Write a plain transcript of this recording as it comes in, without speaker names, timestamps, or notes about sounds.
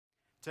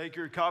Take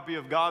your copy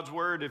of God's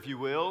Word, if you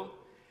will,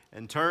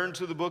 and turn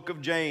to the book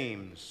of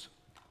James.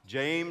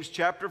 James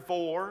chapter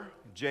 4,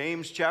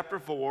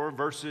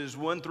 verses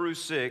 1 through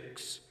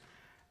 6.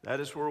 That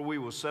is where we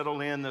will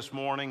settle in this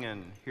morning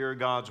and hear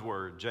God's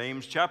Word.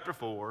 James chapter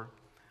 4,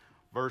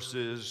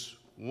 verses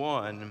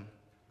 1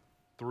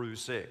 through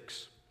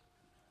 6.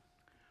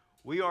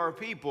 We are a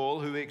people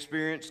who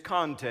experience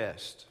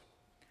contest.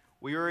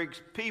 We are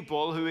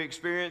people who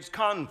experience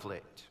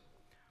conflict.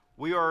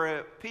 We are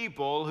a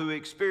people who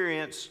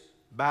experience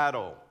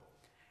battle.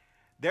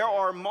 There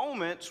are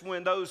moments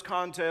when those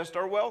contests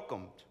are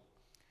welcomed,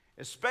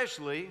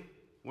 especially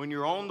when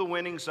you're on the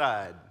winning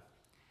side.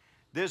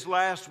 This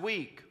last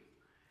week,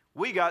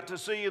 we got to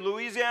see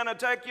Louisiana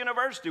Tech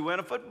University win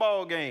a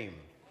football game.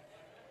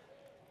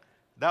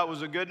 That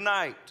was a good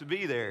night to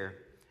be there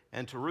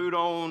and to root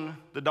on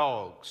the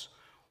dogs.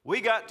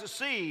 We got to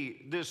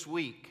see this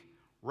week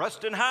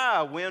Ruston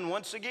High win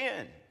once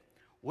again.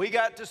 We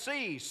got to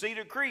see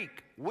Cedar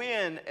Creek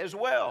win as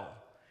well.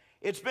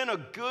 It's been a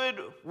good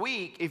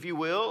week, if you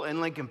will,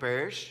 in Lincoln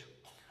Parish.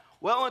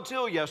 Well,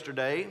 until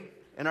yesterday,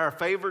 and our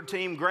favorite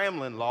team,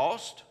 Grambling,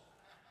 lost,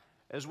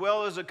 as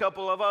well as a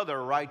couple of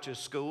other righteous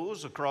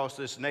schools across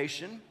this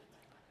nation.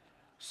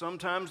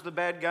 Sometimes the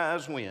bad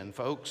guys win,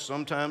 folks.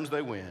 Sometimes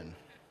they win.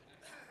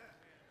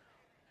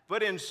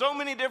 But in so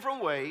many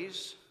different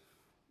ways,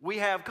 we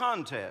have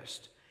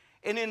contests.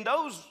 And in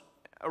those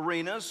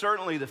arenas,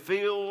 certainly the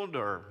field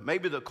or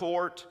maybe the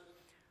court,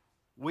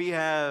 we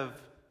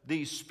have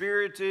these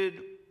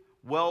spirited,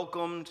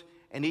 welcomed,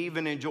 and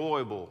even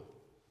enjoyable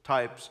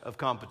types of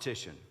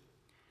competition.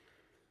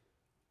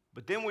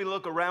 But then we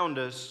look around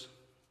us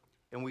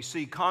and we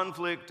see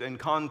conflict and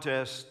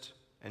contest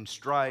and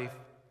strife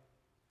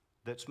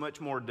that's much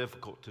more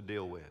difficult to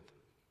deal with.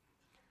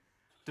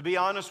 To be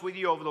honest with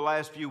you, over the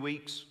last few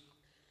weeks,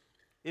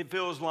 it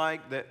feels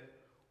like that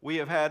we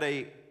have had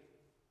a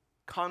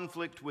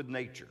conflict with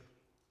nature.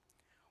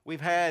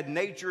 We've had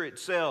nature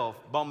itself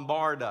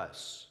bombard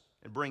us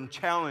and bring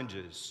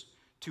challenges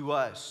to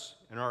us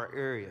in our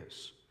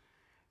areas.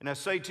 And I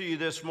say to you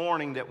this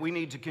morning that we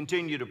need to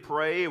continue to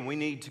pray, and we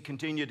need to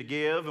continue to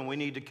give, and we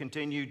need to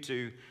continue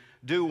to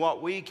do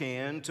what we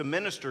can to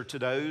minister to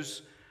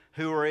those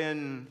who are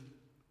in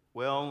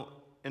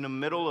the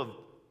middle of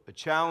a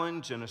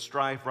challenge and a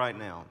strife right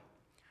now.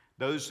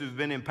 Those who've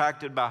been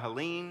impacted by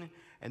Helene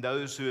and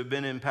those who have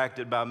been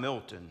impacted by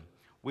Milton.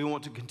 We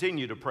want to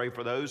continue to pray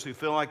for those who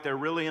feel like they're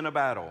really in a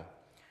battle.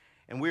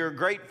 And we are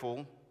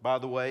grateful, by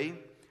the way,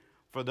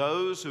 for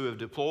those who have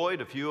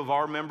deployed, a few of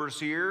our members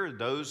here,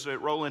 those at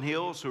Rolling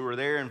Hills who are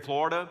there in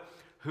Florida,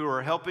 who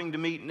are helping to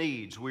meet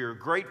needs. We are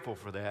grateful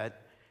for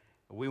that.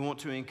 We want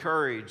to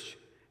encourage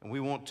and we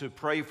want to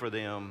pray for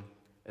them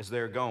as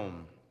they're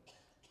gone.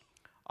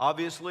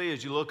 Obviously,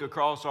 as you look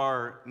across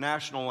our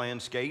national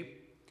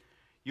landscape,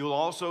 you'll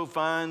also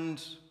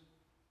find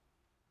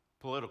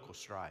political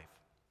strife.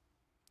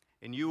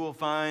 And you will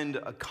find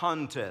a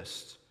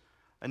contest,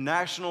 a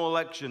national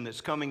election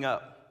that's coming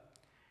up.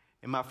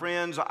 And my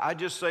friends, I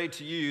just say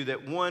to you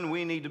that one,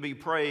 we need to be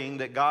praying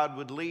that God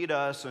would lead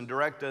us and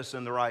direct us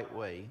in the right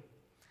way.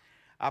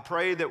 I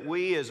pray that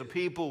we as a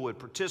people would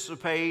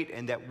participate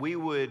and that we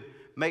would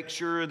make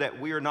sure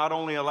that we are not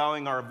only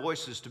allowing our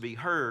voices to be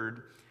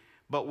heard,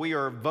 but we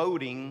are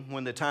voting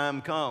when the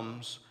time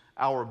comes,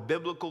 our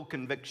biblical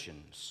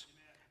convictions.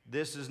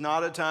 This is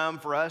not a time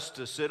for us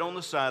to sit on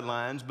the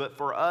sidelines, but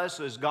for us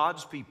as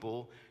God's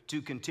people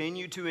to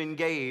continue to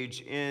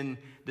engage in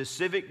the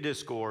civic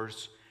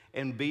discourse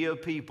and be a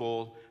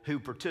people who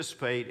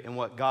participate in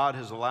what God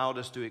has allowed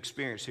us to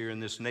experience here in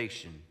this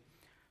nation.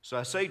 So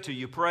I say to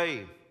you,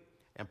 pray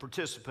and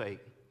participate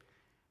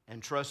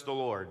and trust the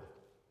Lord.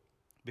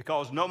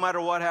 Because no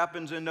matter what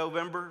happens in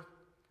November,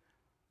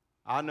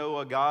 I know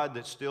a God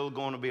that's still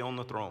going to be on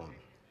the throne.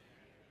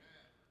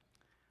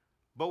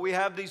 But we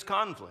have these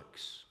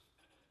conflicts.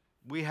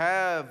 We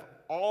have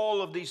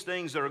all of these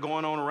things that are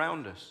going on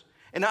around us.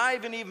 And I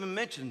haven't even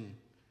mentioned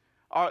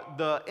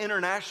the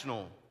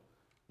international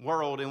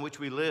world in which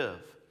we live.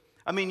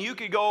 I mean, you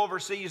could go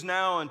overseas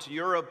now into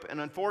Europe,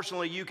 and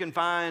unfortunately you can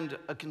find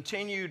a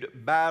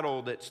continued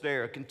battle that's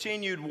there, a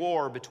continued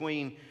war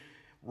between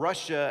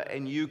Russia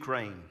and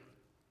Ukraine.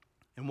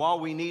 And while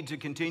we need to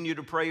continue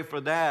to pray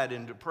for that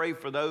and to pray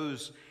for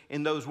those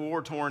in those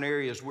war-torn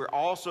areas,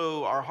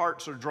 our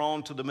hearts are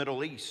drawn to the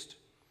Middle East,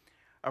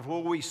 of where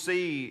we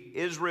see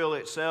Israel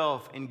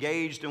itself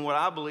engaged in what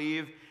I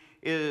believe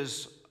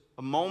is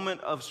a moment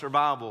of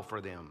survival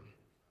for them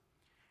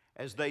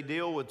as they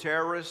deal with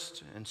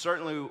terrorists. And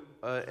certainly,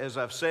 as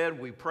I've said,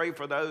 we pray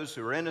for those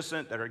who are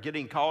innocent, that are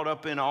getting caught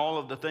up in all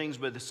of the things,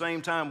 but at the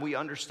same time, we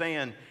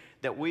understand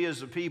that we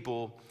as a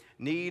people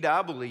need,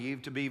 I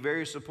believe, to be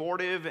very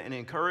supportive and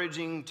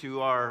encouraging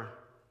to our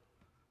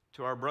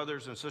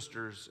brothers and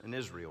sisters in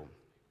Israel.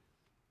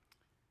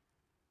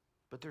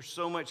 But there's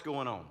so much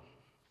going on.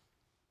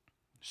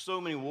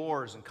 So many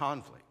wars and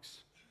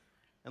conflicts.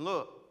 And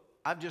look,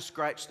 I've just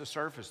scratched the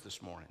surface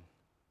this morning.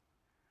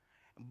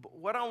 But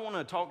what I want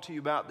to talk to you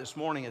about this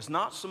morning is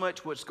not so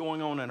much what's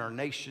going on in our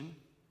nation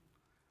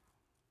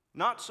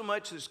Not so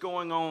much that's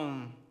going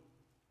on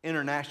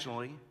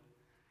internationally,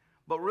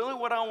 but really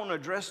what I want to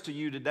address to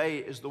you today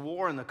is the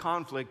war and the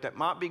conflict that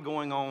might be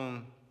going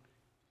on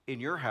in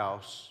your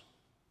house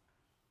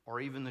or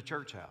even the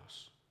church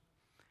house.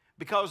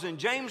 Because in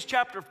James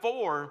chapter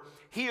 4,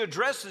 he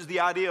addresses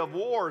the idea of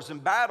wars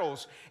and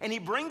battles, and he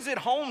brings it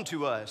home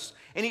to us.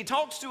 And he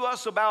talks to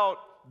us about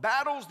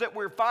battles that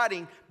we're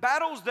fighting,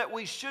 battles that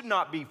we should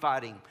not be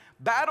fighting,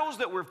 battles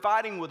that we're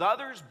fighting with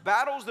others,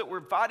 battles that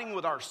we're fighting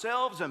with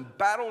ourselves, and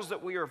battles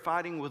that we are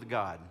fighting with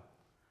God.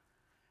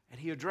 And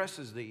he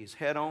addresses these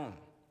head on.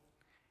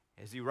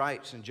 As he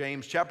writes in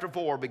James chapter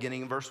 4,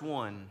 beginning in verse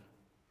 1,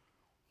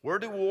 "Where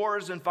do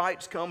wars and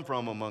fights come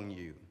from among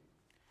you?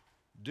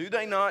 Do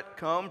they not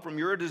come from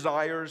your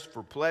desires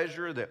for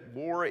pleasure that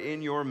war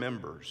in your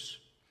members?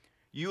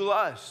 You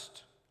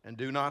lust and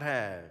do not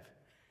have.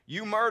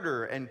 You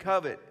murder and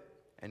covet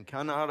and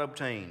cannot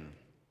obtain.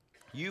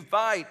 You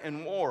fight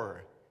and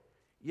war,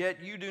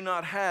 yet you do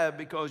not have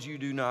because you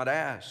do not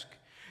ask.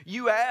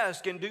 You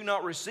ask and do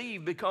not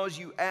receive because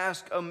you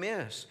ask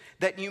amiss,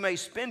 that you may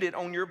spend it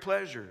on your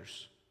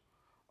pleasures.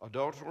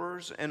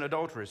 Adulterers and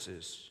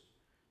adulteresses,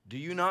 do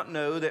you not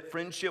know that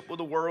friendship with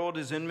the world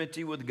is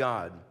enmity with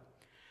God?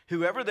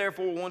 Whoever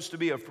therefore wants to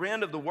be a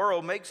friend of the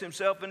world makes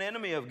himself an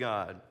enemy of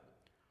God.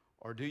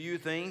 Or do you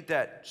think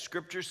that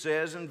Scripture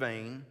says in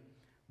vain,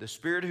 the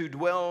Spirit who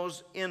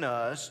dwells in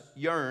us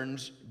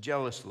yearns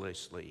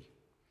jealously?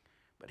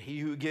 But he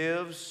who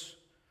gives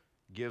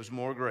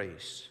more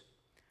grace.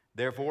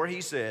 Therefore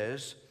he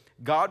says,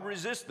 God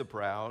resists the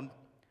proud,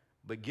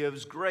 but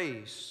gives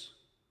grace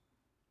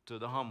to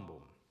the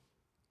humble."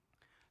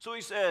 So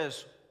he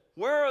says,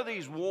 where are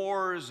these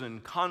wars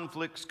and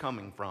conflicts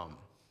coming from?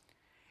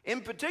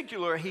 In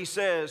particular, he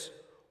says,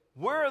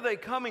 where are they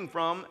coming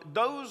from?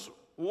 Those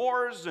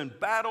wars and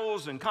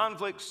battles and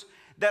conflicts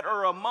that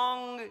are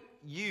among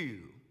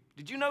you.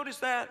 Did you notice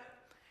that?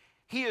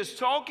 He is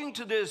talking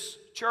to this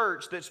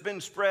church that's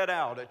been spread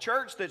out, a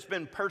church that's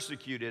been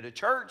persecuted, a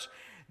church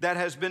that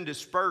has been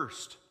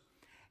dispersed.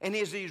 And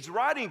as he's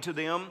writing to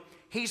them,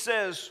 he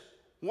says,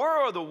 where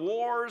are the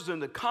wars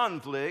and the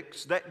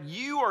conflicts that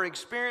you are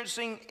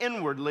experiencing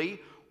inwardly?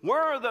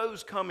 Where are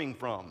those coming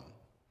from?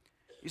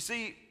 You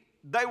see,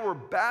 they were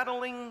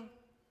battling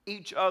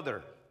each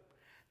other.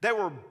 They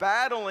were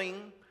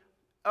battling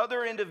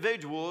other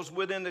individuals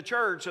within the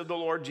church of the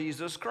Lord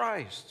Jesus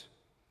Christ.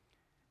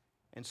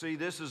 And see,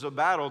 this is a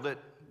battle that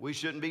we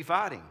shouldn't be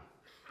fighting.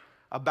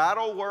 A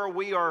battle where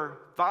we are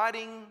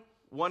fighting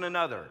one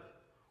another,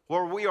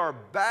 where we are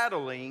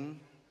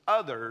battling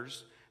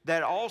others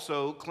that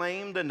also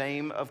claim the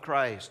name of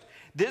Christ.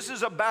 This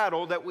is a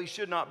battle that we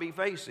should not be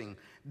facing.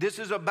 This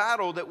is a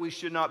battle that we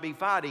should not be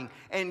fighting.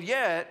 And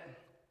yet,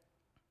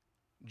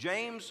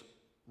 James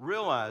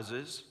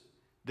realizes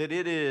that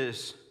it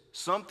is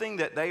something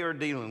that they are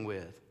dealing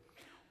with.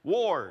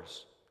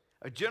 Wars,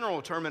 a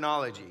general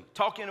terminology,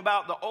 talking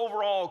about the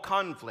overall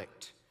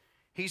conflict.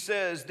 He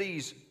says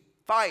these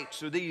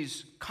fights or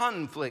these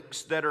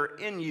conflicts that are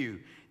in you,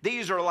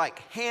 these are like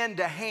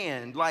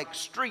hand-to-hand, like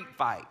street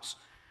fights.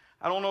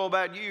 I don't know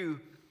about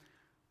you,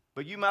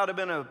 but you might have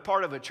been a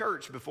part of a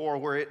church before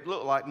where it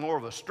looked like more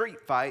of a street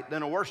fight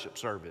than a worship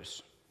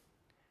service.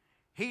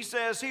 He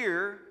says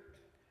here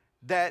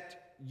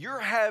that you're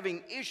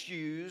having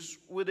issues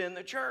within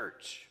the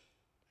church.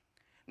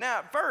 Now,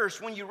 at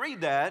first, when you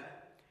read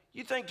that,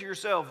 you think to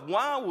yourself,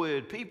 why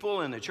would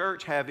people in the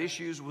church have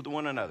issues with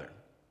one another?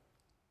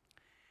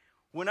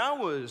 When I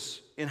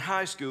was in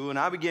high school and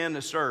I began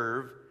to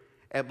serve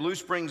at Blue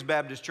Springs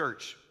Baptist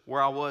Church,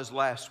 where I was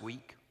last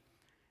week,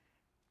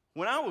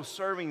 when I was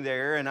serving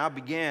there, and I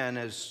began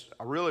as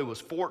I really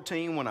was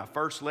 14 when I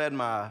first led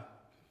my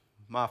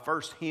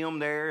first hymn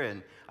there,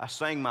 and I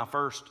sang my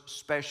first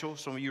special.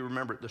 Some of you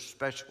remember the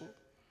special.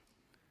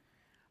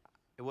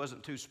 It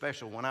wasn't too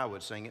special when I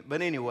would sing it,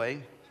 but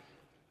anyway,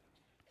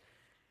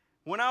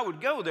 when I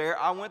would go there,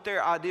 I went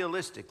there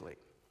idealistically.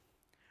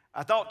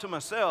 I thought to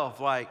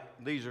myself, like,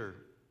 these are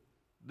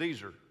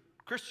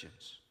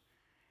Christians.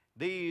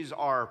 These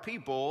are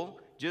people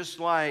just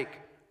like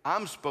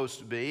I'm supposed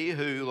to be,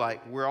 who,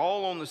 like, we're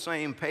all on the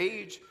same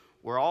page.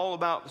 We're all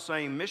about the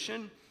same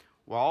mission.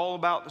 We're all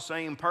about the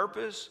same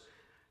purpose.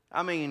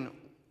 I mean,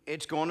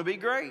 it's going to be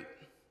great.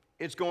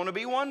 It's going to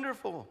be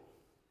wonderful.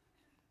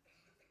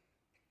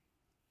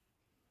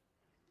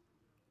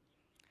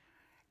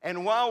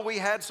 And while we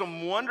had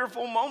some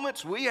wonderful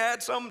moments, we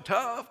had some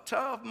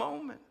tough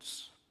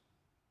moments.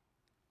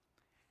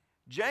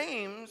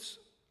 James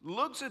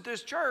looks at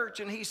this church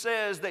and he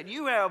says that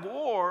you have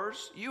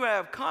wars, you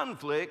have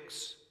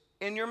conflicts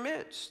in your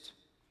midst.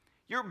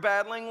 You're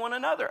battling one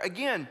another.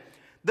 Again,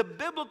 the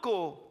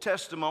biblical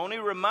testimony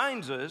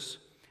reminds us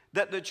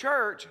that the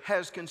church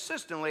has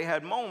consistently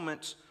had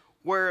moments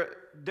where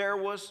there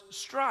was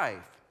strife.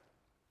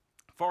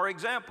 For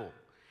example,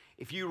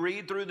 if you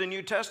read through the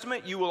New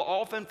Testament, you will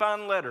often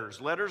find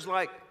letters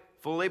like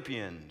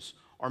Philippians,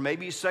 or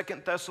maybe 2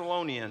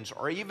 Thessalonians,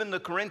 or even the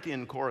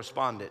Corinthian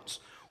correspondence,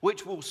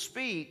 which will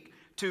speak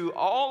to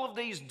all of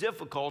these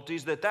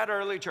difficulties that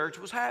early church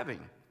was having.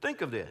 Think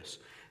of this.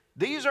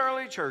 These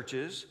early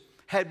churches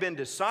had been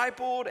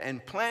discipled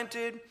and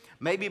planted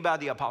maybe by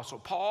the Apostle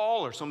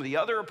Paul or some of the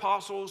other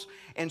apostles,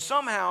 and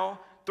somehow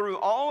through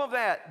all of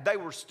that, they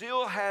were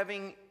still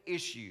having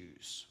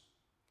issues.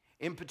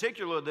 In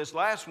particular, this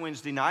last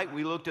Wednesday night,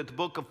 we looked at the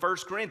book of 1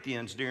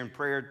 Corinthians during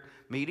prayer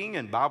meeting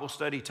and Bible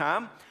study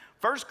time.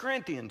 1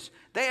 Corinthians,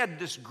 they had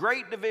this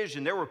great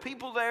division. There were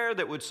people there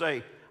that would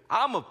say,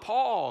 I'm of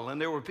Paul,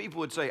 and there were people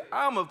who would say,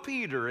 I'm of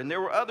Peter, and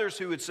there were others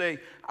who would say,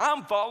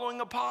 I'm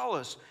following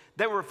Apollos.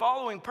 They were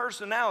following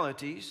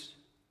personalities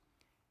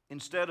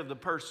instead of the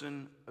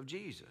person of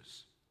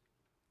Jesus.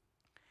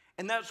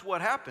 And that's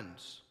what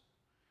happens,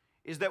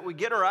 is that we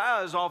get our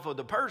eyes off of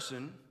the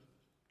person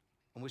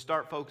and we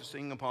start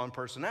focusing upon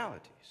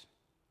personalities.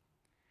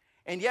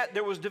 And yet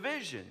there was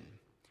division.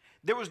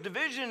 There was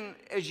division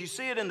as you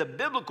see it in the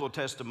biblical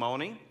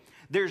testimony.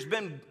 There's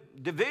been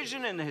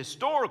division in the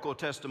historical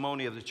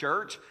testimony of the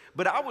church.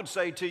 But I would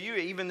say to you,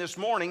 even this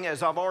morning,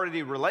 as I've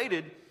already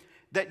related,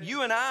 that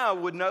you and I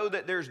would know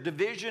that there's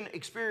division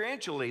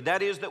experientially.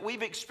 That is, that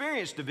we've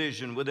experienced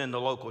division within the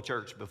local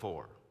church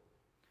before.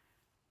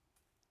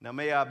 Now,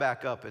 may I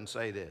back up and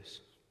say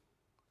this?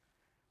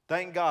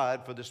 Thank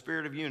God for the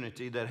spirit of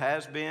unity that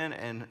has been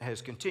and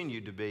has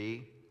continued to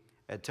be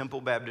at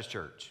Temple Baptist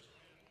Church.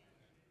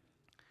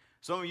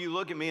 Some of you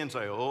look at me and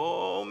say,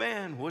 oh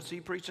man, what's he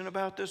preaching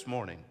about this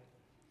morning?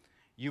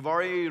 You've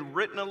already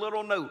written a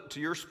little note to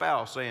your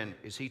spouse saying,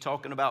 is he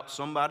talking about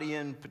somebody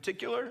in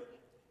particular?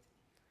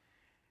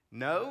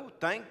 No,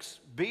 thanks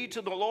be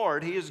to the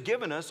Lord. He has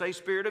given us a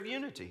spirit of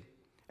unity.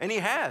 And he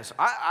has.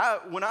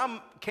 When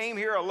I came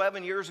here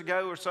 11 years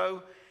ago or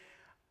so,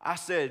 I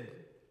said,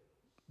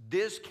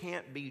 this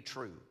can't be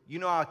true. You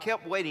know, I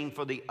kept waiting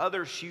for the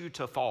other shoe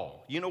to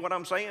fall. You know what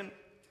I'm saying?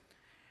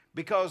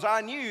 Because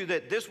I knew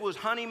that this was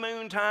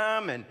honeymoon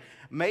time, and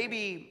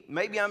maybe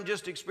I'm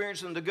just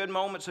experiencing the good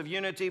moments of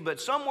unity,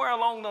 but somewhere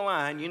along the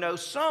line, you know,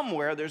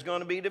 somewhere there's going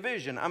to be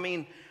division. I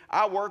mean,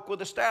 I work with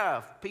the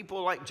staff,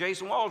 people like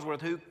Jason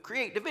Walsworth, who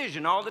create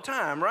division all the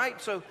time,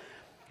 right? So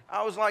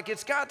I was like,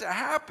 it's got to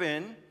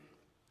happen.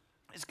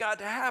 It's got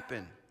to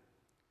happen.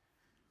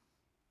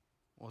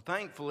 Well,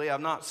 thankfully,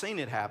 I've not seen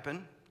it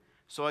happen.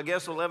 So I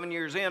guess 11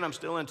 years in, I'm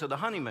still into the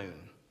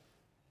honeymoon.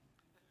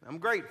 I'm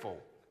grateful.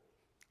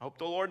 I hope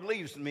the Lord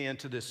leads me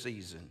into this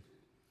season.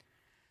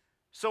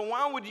 So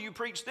why would you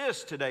preach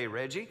this today,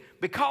 Reggie?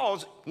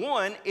 Because,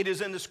 one, it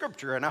is in the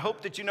Scripture, and I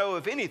hope that you know,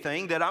 if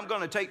anything, that I'm going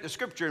to take the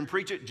Scripture and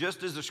preach it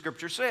just as the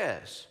Scripture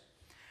says.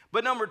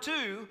 But number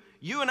two,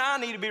 you and I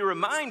need to be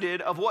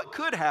reminded of what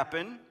could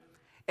happen,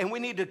 and we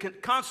need to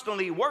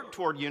constantly work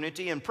toward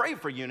unity and pray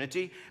for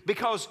unity,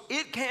 because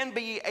it can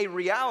be a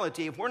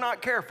reality, if we're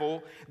not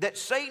careful, that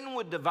Satan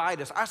would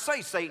divide us. I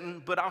say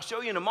Satan, but I'll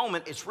show you in a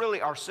moment, it's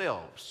really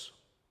ourselves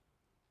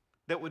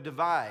that would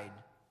divide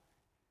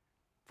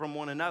from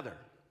one another.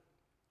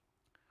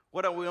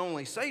 What I will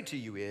only say to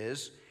you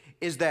is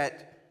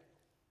that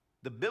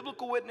the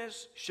biblical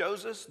witness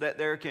shows us that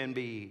there can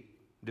be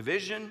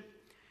division,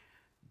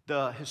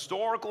 the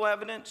historical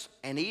evidence,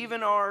 and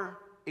even our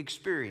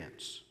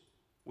experience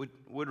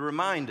would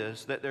remind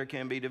us that there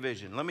can be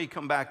division. Let me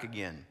come back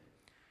again.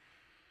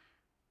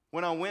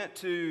 When I went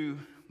to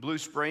Blue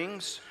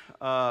Springs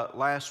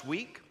last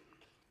week,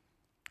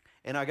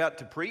 and I got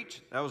to preach,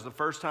 that was the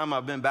first time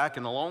I've been back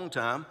in a long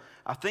time.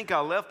 I think I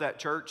left that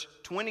church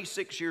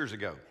 26 years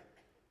ago.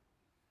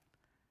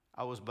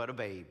 I was but a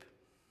babe.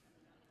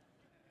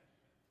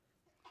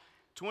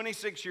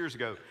 26 years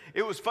ago.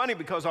 It was funny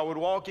because I would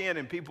walk in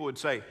and people would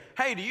say,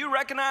 hey, do you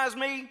recognize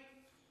me?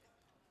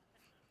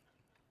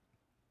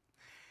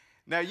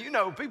 Now, you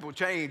know, people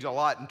change a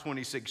lot in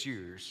 26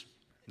 years.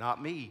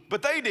 Not me,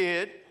 but they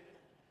did.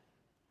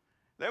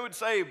 They would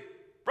say,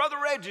 Brother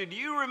Reggie, do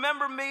you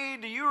remember me?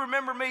 Do you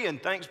remember me?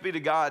 And thanks be to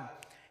God,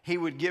 he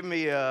would give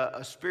me a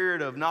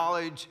spirit of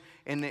knowledge,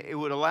 and it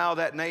would allow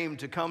that name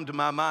to come to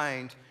my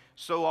mind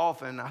so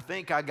often. I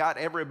think I got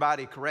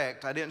everybody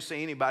correct. I didn't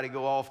see anybody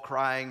go off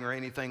crying or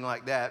anything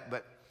like that,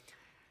 but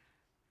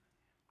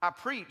I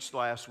preached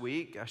last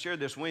week. I shared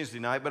this Wednesday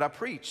night, but I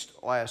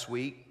preached last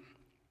week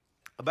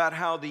about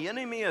how the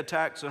enemy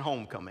attacks at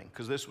homecoming,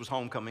 because this was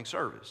homecoming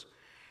service.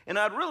 And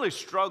I'd really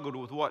struggled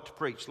with what to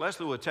preach.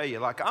 Leslie will tell you,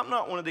 like, I'm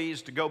not one of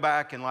these to go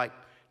back and like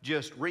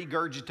just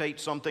regurgitate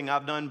something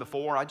I've done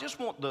before. I just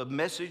want the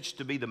message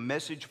to be the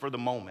message for the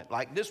moment.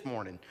 Like this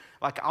morning,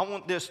 like I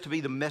want this to be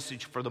the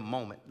message for the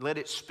moment. Let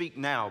it speak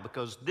now,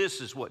 because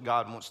this is what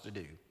God wants to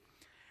do.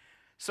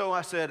 So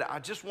I said, I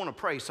just want to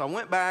pray. So I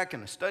went back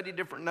and I studied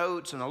different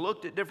notes and I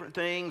looked at different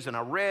things and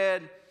I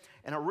read.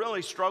 And I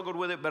really struggled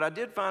with it, but I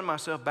did find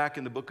myself back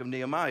in the book of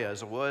Nehemiah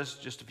as I was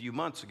just a few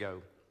months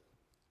ago.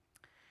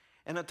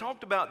 And I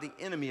talked about the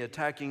enemy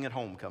attacking at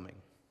homecoming,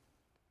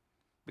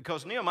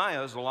 because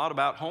Nehemiah is a lot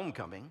about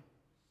homecoming.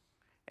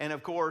 And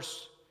of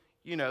course,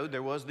 you know,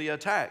 there was the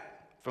attack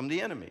from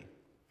the enemy.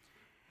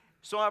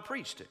 So I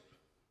preached it,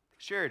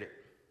 shared it.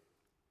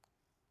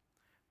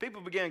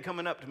 People began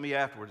coming up to me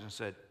afterwards and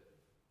said,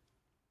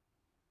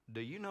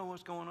 do you know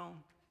what's going on?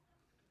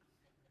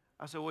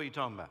 I said, what are you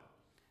talking about?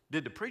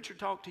 Did the preacher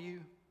talk to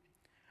you?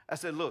 I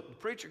said, look, the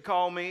preacher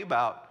called me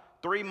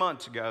about 3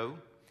 months ago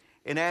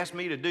and asked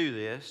me to do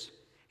this.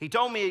 He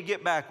told me he'd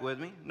get back with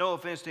me. No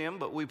offense to him,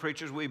 but we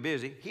preachers, we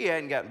busy. He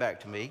hadn't gotten back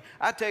to me.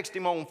 I texted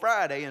him on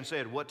Friday and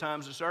said, what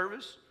time's the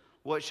service?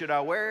 What should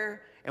I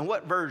wear? And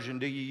what version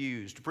do you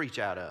use to preach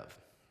out of?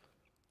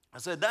 I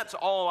said, that's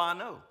all I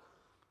know.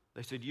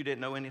 They said, you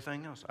didn't know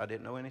anything else? I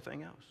didn't know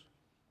anything else.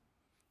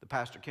 The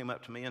pastor came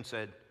up to me and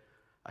said,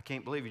 I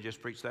can't believe you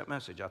just preached that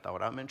message. I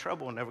thought, I'm in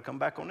trouble and never come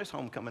back on this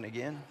homecoming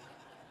again.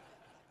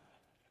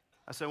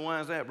 I said, why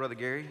is that, Brother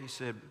Gary? He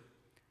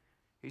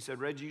said,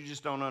 Reggie, you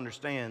just don't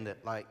understand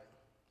that, like,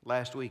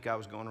 last week I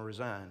was going to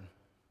resign.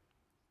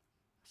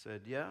 I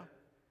said, yeah?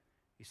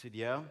 He said,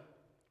 yeah.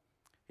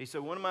 He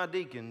said, one of my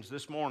deacons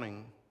this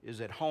morning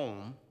is at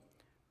home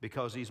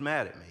because he's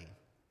mad at me.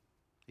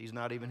 He's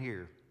not even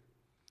here.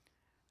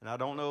 And I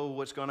don't know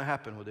what's going to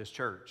happen with this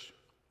church.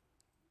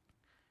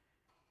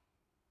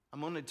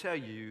 I'm going to tell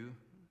you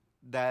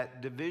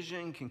that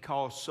division can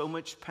cause so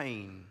much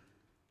pain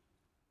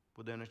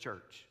within a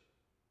church.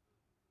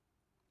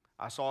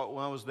 I saw it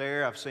when I was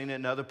there. I've seen it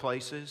in other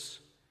places.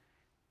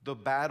 The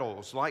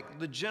battles, like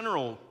the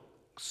general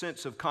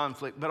sense of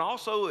conflict, but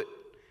also it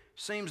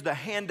seems the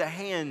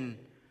hand-to-hand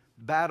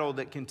battle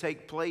that can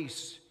take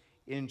place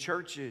in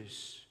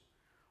churches.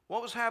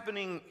 What was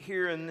happening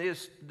here in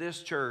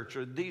this church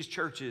or these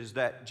churches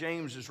that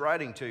James is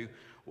writing to?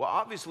 Well,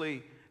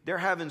 obviously, they're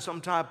having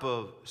some type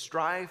of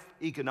strife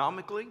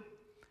economically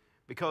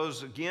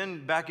because,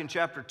 again, back in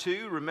chapter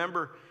 2,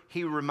 remember,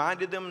 he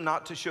reminded them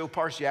not to show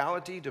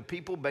partiality to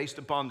people based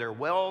upon their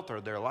wealth or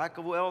their lack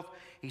of wealth.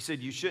 He said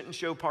you shouldn't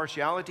show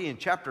partiality. In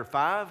chapter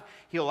 5,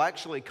 he'll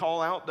actually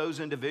call out those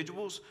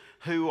individuals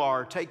who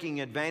are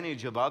taking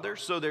advantage of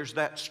others. So there's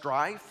that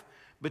strife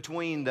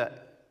between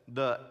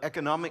the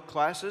economic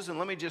classes. And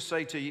let me just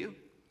say to you,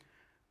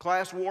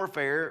 class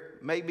warfare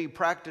may be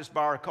practiced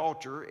by our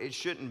culture. It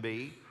shouldn't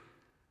be.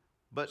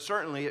 But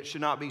certainly it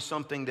should not be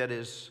something that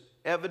is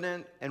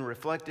evident and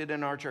reflected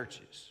in our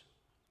churches.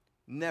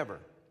 Never.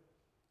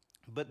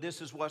 But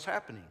this is what's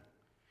happening.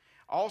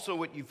 Also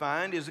what you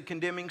find is a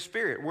condemning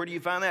spirit. Where do you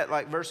find that?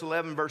 Like verse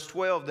 11, verse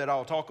 12 that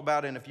I'll talk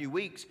about in a few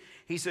weeks.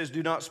 He says,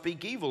 do not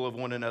speak evil of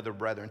one another,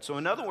 brethren. So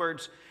in other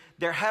words,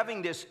 they're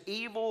having this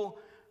evil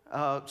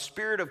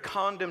spirit of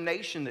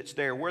condemnation that's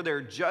there, where they're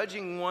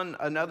judging one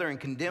another and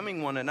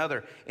condemning one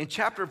another. In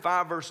chapter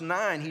 5, verse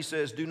 9, he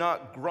says, do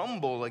not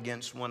grumble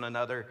against one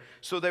another.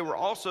 So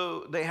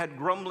they had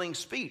grumbling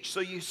speech. So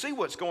you see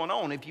what's going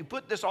on. If you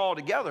put this all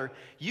together,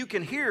 you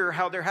can hear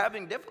how they're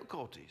having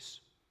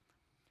difficulties.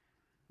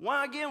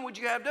 Why, again, would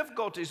you have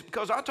difficulties?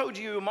 Because I told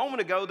you a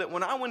moment ago that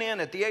when I went in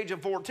at the age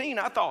of 14,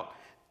 I thought,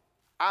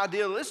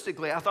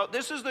 idealistically,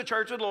 this is the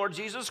church of the Lord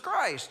Jesus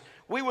Christ.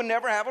 We would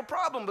never have a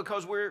problem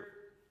because we're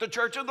the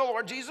church of the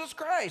Lord Jesus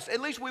Christ. At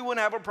least we wouldn't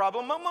have a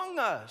problem among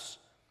us.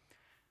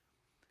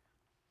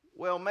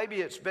 Well, maybe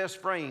it's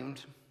best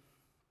framed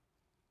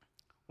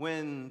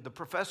when the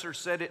professor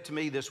said it to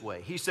me this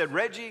way. He said,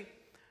 Reggie,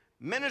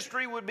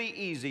 ministry would be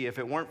easy if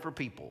it weren't for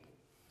people.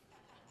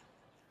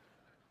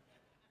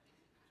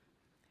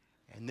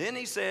 And then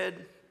he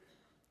said,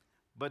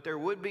 but there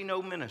would be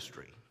no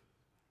ministry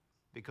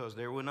because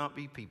there would not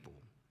be people.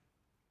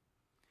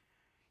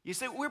 You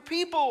say, we're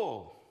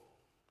people.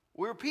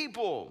 We're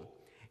people.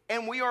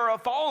 And we are a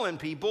fallen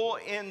people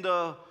in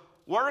the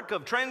work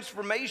of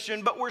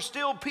transformation, but we're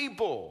still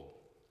people.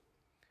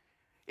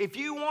 If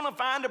you want to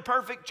find a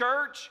perfect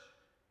church,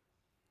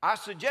 I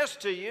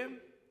suggest to you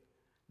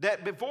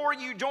that before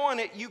you join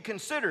it, you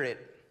consider it.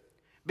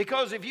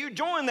 Because if you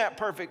join that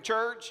perfect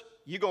church,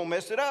 you're going to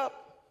mess it up.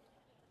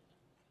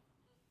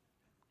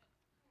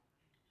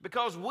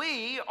 Because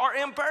we are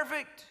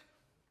imperfect.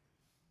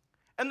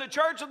 And the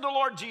church of the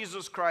Lord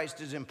Jesus Christ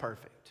is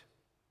imperfect.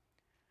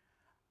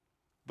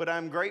 But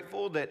I'm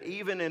grateful that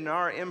even in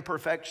our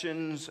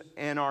imperfections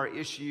and our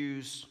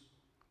issues,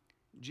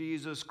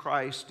 Jesus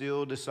Christ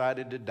still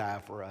decided to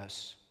die for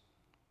us,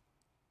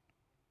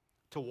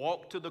 to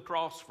walk to the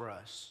cross for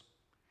us,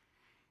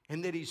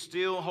 and that he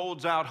still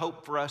holds out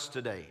hope for us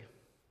today.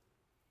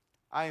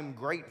 I am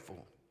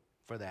grateful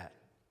for that.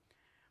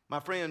 My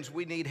friends,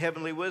 we need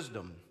heavenly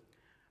wisdom.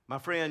 My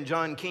friend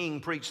John King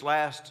preached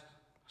last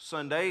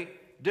Sunday,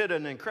 did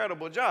an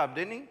incredible job,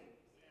 didn't he?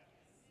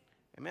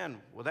 Amen.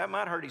 Well, that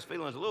might hurt his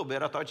feelings a little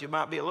bit. I thought you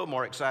might be a little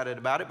more excited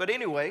about it. But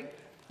anyway,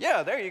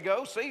 yeah, there you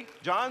go. See,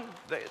 John,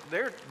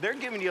 they're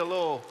giving you a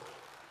little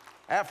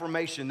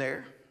affirmation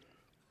there.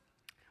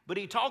 But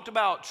he talked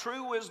about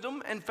true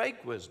wisdom and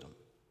fake wisdom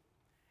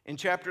in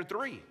chapter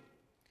 3.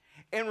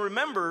 And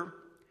remember,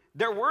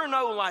 there were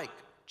no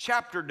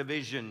chapter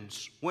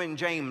divisions when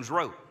James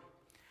wrote.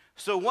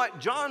 So what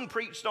John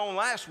preached on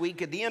last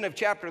week at the end of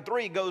chapter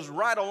 3 goes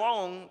right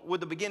along with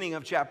the beginning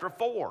of chapter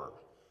 4.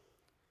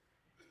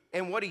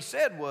 And what he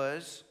said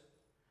was,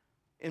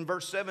 in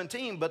verse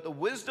 17, but the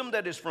wisdom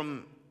that is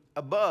from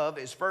above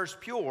is first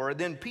pure,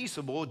 then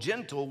peaceable,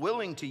 gentle,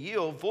 willing to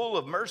yield, full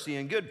of mercy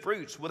and good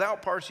fruits,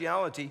 without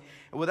partiality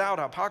and without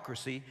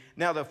hypocrisy.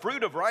 Now the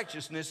fruit of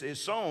righteousness is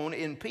sown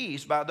in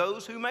peace by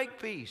those who make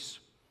peace.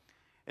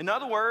 In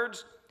other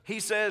words, he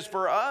says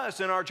for us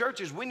in our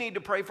churches, we need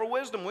to pray for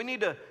wisdom. We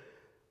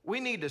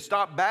need to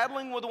stop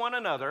battling with one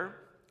another,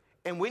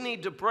 and we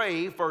need to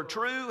pray for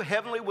true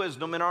heavenly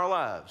wisdom in our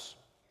lives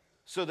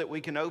so that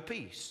we can know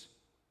peace.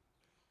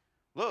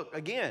 Look,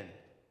 again,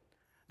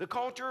 the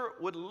culture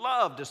would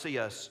love to see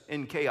us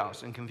in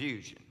chaos and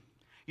confusion.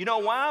 You know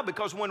why?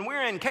 Because when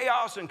we're in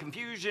chaos and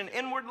confusion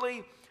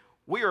inwardly,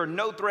 we are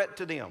no threat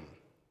to them.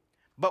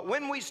 But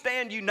when we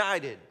stand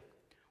united,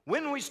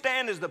 when we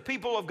stand as the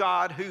people of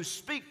God who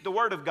speak the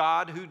word of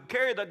God, who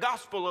carry the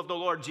gospel of the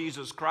Lord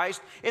Jesus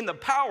Christ in the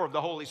power of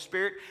the Holy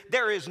Spirit,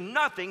 there is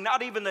nothing,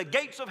 not even the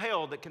gates of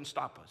hell, that can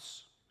stop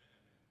us.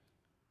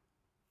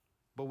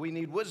 But we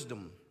need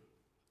wisdom.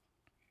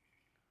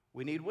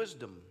 We need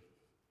wisdom.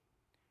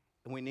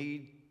 And we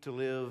need to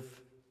live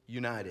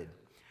united.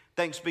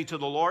 Thanks be to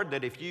the Lord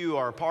that if you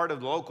are a part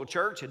of the local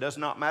church, it does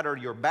not matter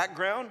your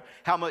background,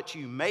 how much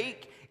you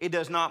make. It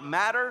does not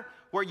matter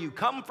where you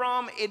come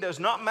from. It does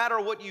not matter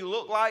what you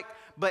look like.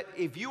 But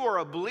if you are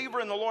a believer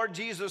in the Lord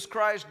Jesus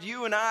Christ,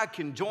 you and I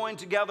can join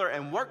together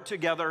and work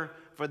together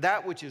for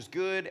that which is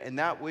good and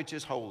that which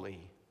is holy.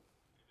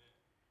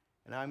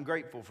 And I'm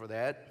grateful for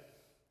that.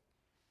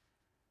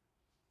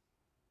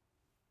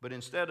 But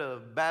instead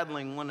of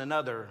battling one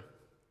another,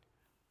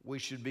 we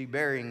should be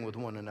bearing with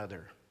one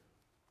another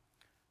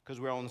because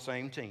we're on the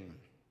same team.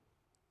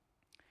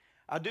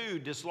 I do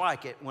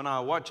dislike it when I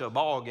watch a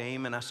ball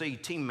game and I see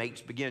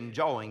teammates begin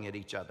jawing at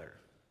each other,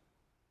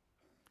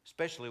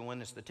 especially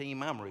when it's the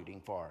team I'm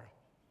rooting for.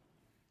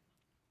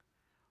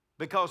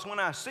 Because when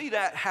I see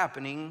that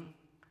happening,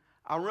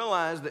 I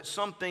realize that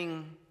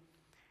something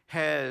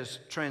has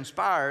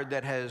transpired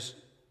that has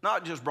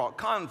not just brought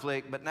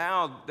conflict, but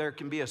now there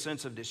can be a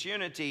sense of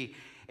disunity.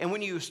 And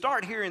when you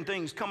start hearing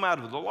things come out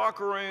of the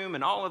locker room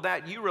and all of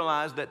that, you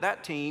realize that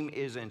that team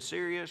is in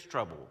serious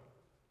trouble.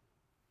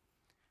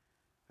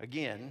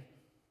 Again,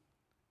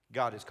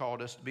 God has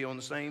called us to be on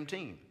the same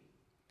team.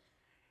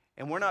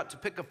 And we're not to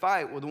pick a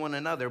fight with one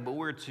another, but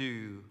we're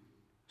to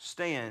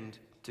stand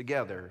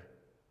together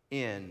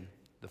in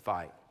the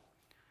fight.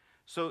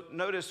 So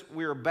notice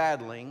we are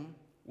battling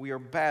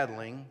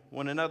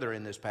one another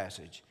in this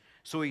passage.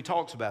 So he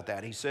talks about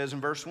that. He says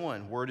in verse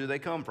 1, where do they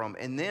come from?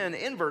 And then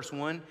in verse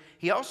 1,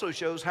 he also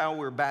shows how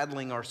we're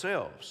battling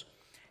ourselves.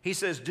 He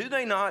says, do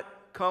they not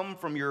come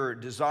from your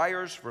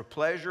desires for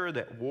pleasure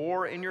that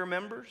war in your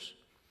members?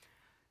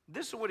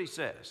 This is what he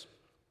says.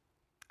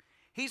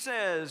 He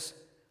says,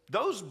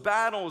 those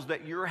battles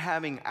that you're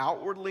having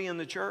outwardly in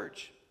the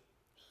church,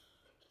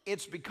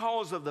 it's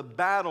because of the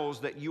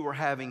battles that you are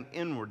having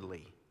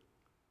inwardly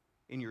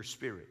in your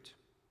spirit.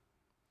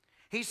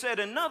 He said,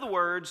 in other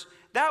words,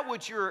 that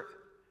which you're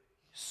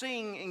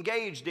seeing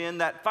engaged in,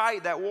 that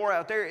fight, that war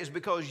out there, is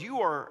because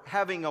you are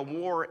having a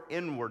war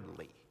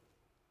inwardly.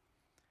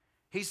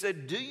 He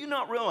said, do you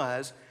not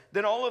realize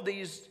that all of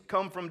these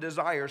come from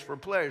desires for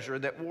pleasure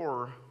that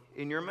war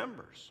in your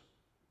members?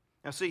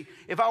 Now see,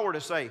 if I were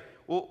to say,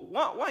 well,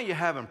 why are you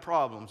having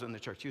problems in the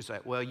church? You say,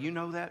 well, you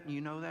know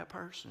that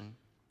person.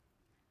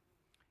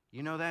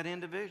 You know that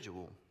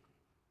individual.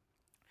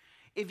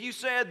 If you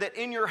said that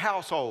in your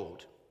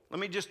household, let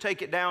me just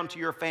take it down to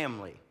your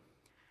family.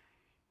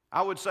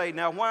 I would say,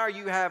 now, why are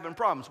you having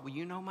problems? Well,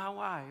 you know my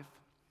wife.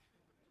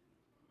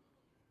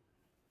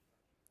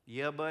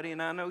 Yeah, buddy,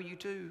 and I know you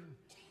too.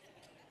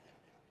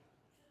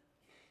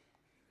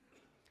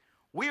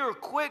 We are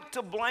quick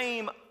to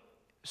blame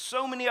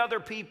so many other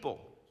people.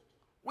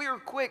 We are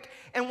quick.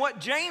 And what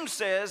James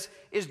says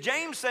is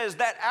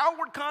that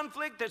outward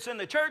conflict that's in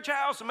the church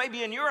house and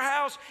maybe in your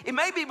house, it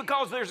may be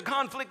because there's a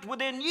conflict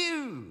within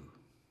you.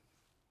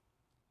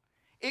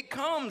 It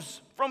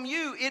comes from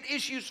you. It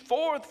issues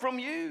forth from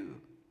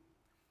you.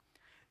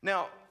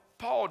 Now,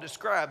 Paul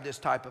described this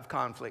type of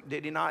conflict,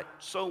 did he not,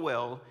 so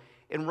well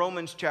in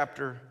Romans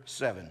chapter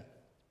 7.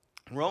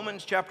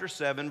 Romans chapter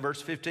 7,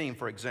 verse 15,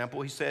 for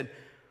example, he said,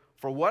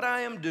 for what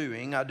I am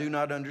doing, I do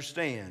not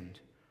understand.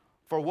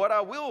 For what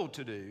I will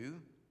to do,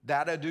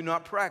 that I do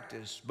not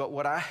practice. But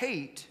what I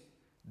hate,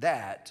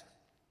 that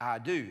I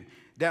do.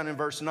 Down in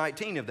verse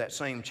 19 of that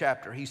same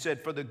chapter, he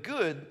said, for the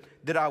good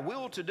that I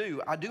will to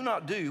do, I do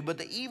not do, but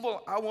the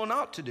evil I will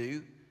not to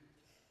do,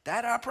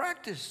 that I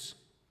practice.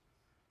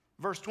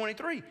 Verse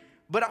 23,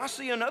 but I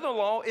see another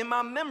law in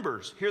my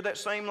members. Hear that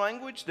same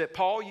language that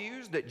Paul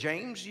used, that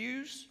James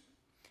used?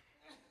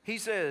 He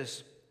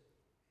says,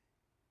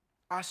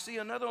 I see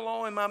another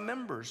law in my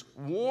members,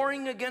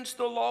 warring against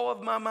the law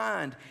of my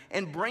mind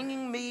and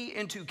bringing me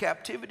into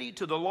captivity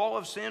to the law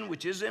of sin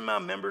which is in my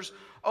members.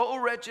 O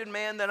wretched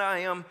man that I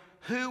am,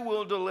 who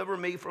will deliver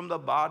me from the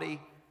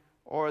body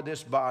or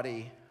this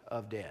body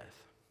of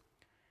death?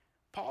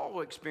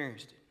 Paul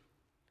experienced it.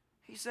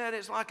 He said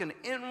it's like an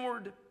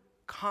inward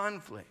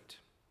conflict.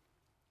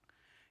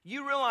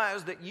 You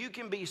realize that you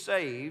can be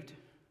saved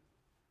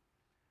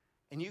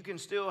and you can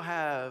still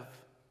have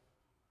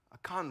a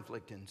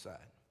conflict inside.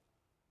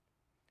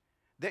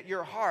 That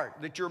your heart,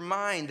 that your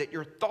mind, that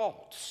your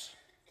thoughts,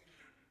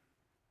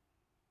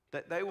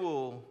 that they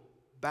will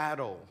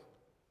battle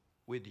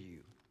with you.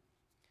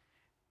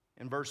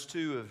 In verse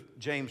 2 of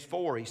James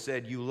 4, he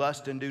said, you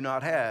lust and do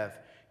not have.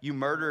 You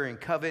murder and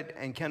covet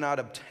and cannot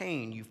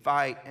obtain. You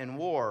fight and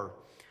war.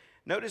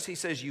 Notice he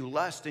says you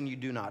lust and you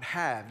do not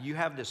have. You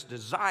have this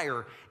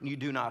desire and you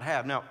do not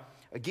have. Now,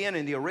 again,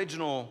 in the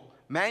original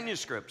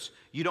manuscripts,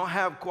 you don't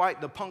have quite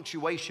the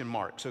punctuation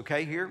marks,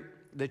 okay, here,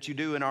 that you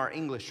do in our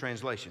English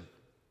translation.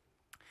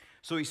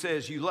 So he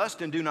says, you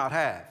lust and do not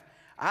have.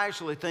 I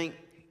actually think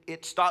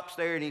it stops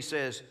there and he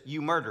says,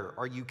 you murder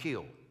or you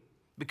kill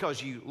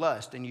because you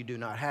lust and you do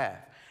not have.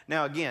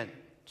 Now, again,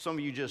 some of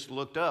you just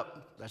looked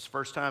up. That's the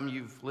first time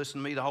you've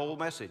listened to me the whole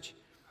message.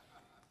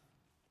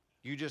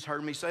 You just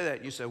heard me say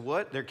that. You said,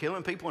 what? They're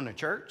killing people in the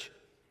church?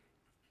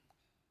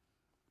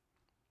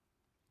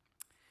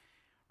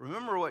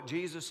 Remember what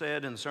Jesus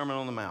said in the Sermon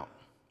on the Mount,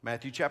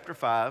 Matthew chapter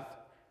 5,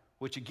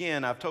 which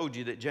again, I've told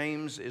you that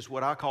James is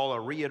what I call a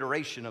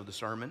reiteration of the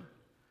sermon.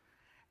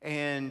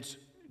 And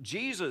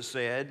Jesus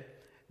said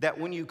that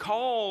when you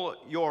call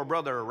your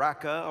brother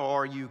Raka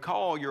or you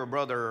call your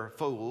brother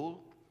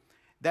fool,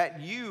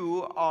 that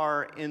you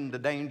are in the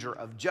danger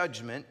of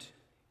judgment,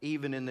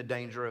 even in the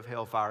danger of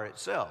hellfire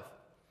itself.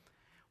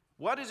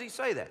 Why does he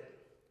say that?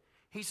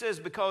 He says,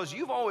 because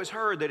you've always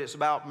heard that it's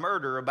about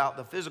murder, about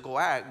the physical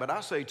act, but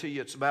I say to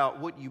you it's about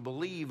what you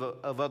believe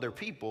of other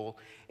people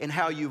and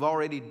how you've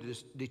already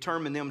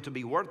determined them to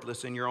be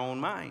worthless in your own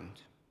mind.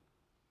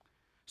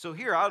 So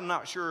here, I'm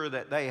not sure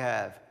that they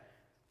have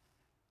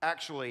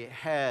actually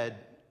had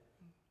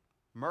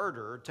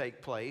murder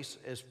take place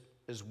as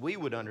we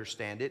would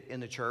understand it in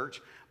the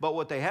church, but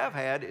what they have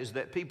had is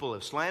that people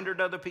have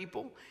slandered other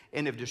people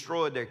and have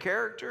destroyed their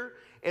character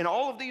and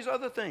all of these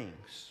other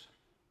things.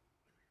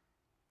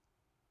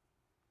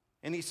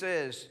 And he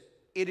says,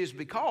 it is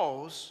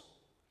because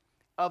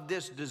of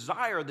this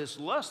desire, this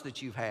lust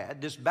that you've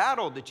had, this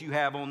battle that you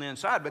have on the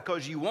inside,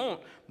 because you want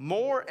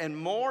more and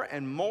more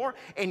and more,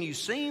 and you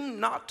seem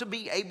not to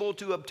be able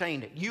to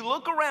obtain it. You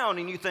look around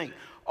and you think,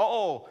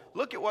 oh,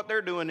 look at what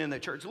they're doing in the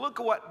church. Look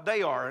at what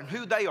they are and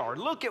who they are.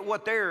 Look at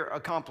what they're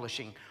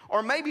accomplishing,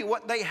 or maybe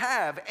what they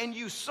have, and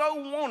you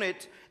so want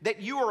it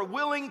that you are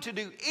willing to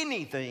do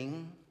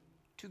anything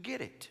to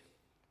get it.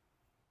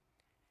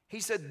 He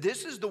said,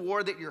 this is the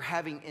war that you're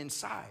having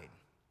inside.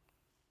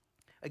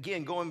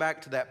 Again, going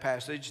back to that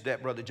passage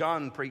that Brother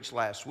John preached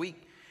last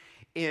week,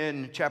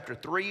 in chapter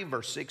 3,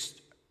 verse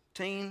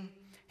 16,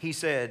 he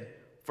said,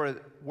 for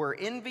where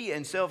envy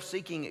and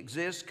self-seeking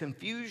exist,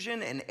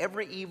 confusion and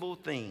every evil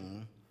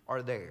thing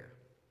are there.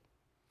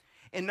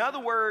 In other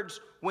words,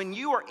 when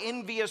you are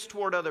envious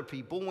toward other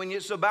people, when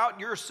it's about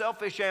your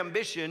selfish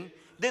ambition,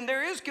 then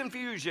there is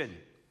confusion.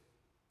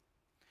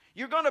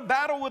 You're going to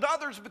battle with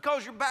others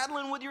because you're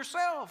battling with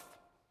yourself.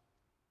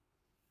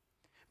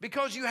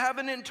 Because you have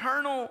an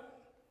internal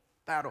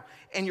battle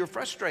and you're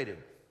frustrated.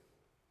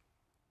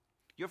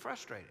 You're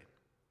frustrated.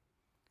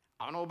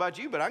 I don't know about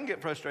you, but I can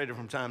get frustrated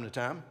from time to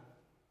time.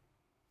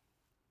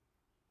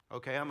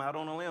 Okay, I'm out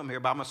on a limb here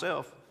by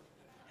myself.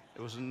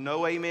 There was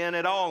no amen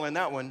at all in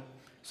that one.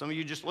 Some of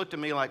you just looked at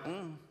me like,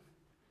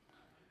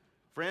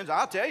 Friends,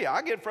 I'll tell you,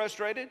 I get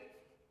frustrated.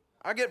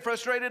 I get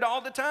frustrated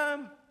all the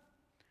time.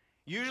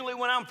 Usually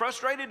when I'm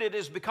frustrated, it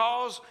is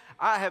because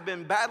I have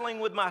been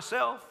battling with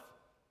myself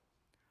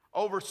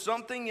over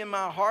something in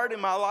my heart, in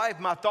my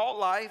life, my thought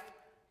life,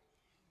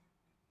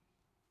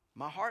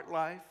 my heart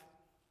life.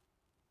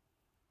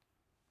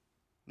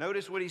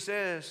 Notice what he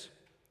says.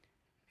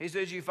 He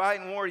says, you fight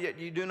and war, yet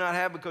you do not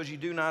have because you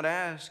do not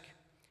ask.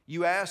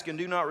 You ask and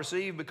do not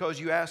receive because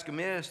you ask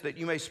amiss, that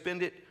you may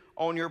spend it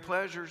on your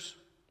pleasures.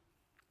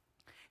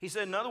 He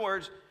said, in other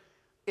words,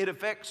 it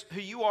affects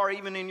who you are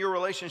even in your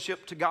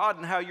relationship to God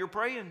and how you're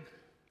praying.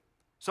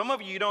 Some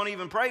of you don't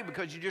even pray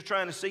because you're just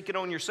trying to seek it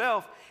on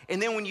yourself. And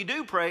then when you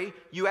do pray,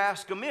 you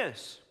ask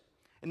amiss.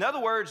 In other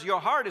words, your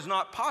heart is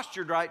not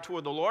postured right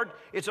toward the Lord.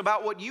 It's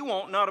about what you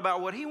want, not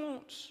about what He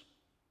wants.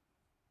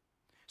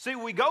 See,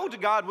 we go to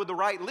God with the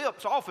right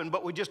lips often,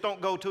 but we just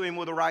don't go to Him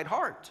with the right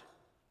heart.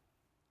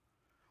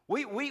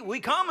 We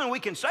come and we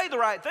can say the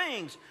right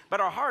things, but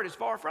our heart is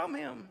far from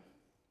Him.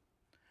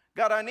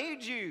 God, I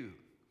need you.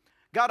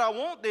 God, I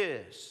want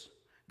this.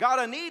 God,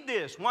 I need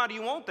this. Why do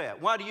you want that?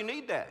 Why do you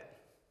need that?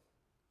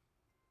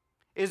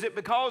 Is it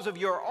because of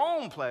your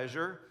own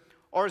pleasure,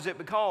 or is it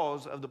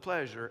because of the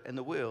pleasure and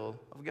the will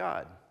of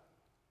God?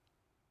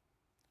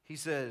 He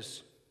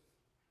says,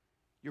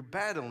 you're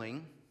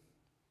battling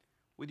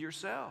with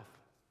yourself.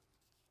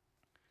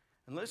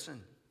 And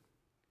listen,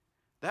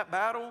 that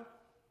battle,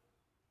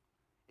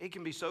 it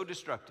can be so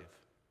destructive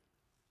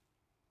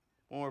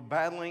when we're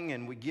battling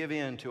and we give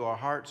in to our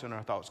hearts and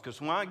our thoughts. Because,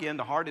 again,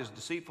 the heart is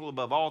deceitful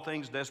above all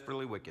things,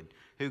 desperately wicked.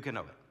 Who can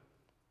know it?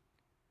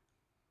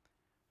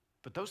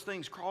 But those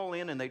things crawl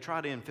in and they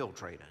try to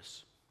infiltrate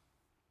us.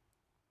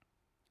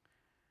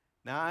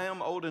 Now, I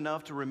am old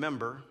enough to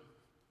remember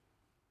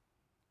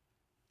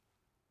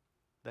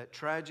that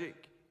tragic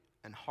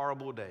and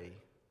horrible day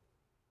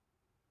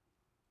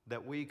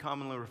that we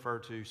commonly refer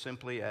to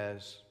simply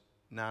as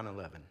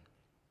 9/11.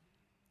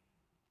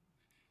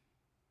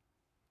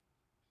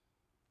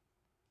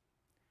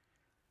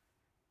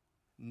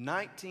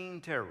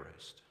 19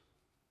 terrorists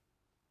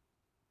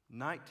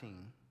 19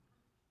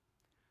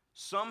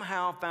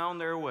 somehow found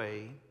their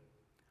way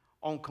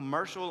on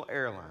commercial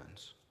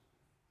airlines.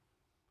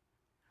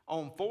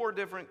 On 4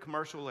 different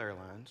commercial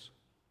airlines,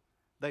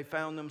 they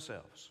found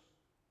themselves.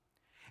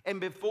 And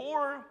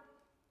before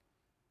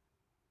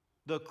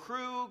the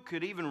crew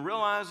could even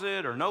realize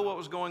it or know what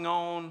was going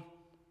on,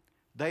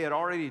 they had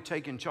already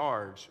taken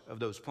charge of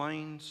those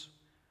planes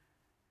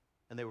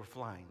and they were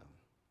flying them.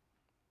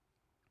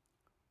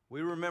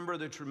 We remember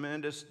the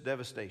tremendous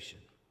devastation.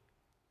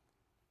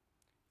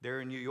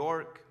 They're in New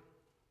York,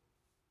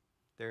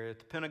 they're at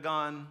the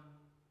Pentagon,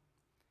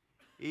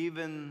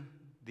 even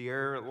the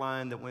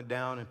airline that went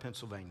down in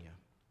Pennsylvania.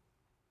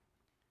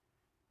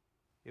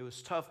 It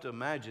was tough to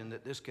imagine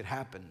that this could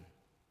happen.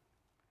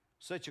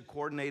 Such a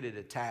coordinated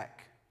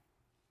attack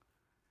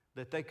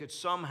that they could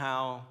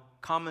somehow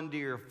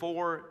commandeer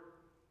 4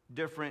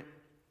 different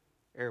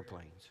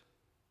airplanes.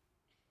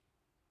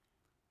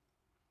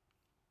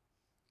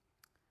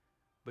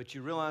 But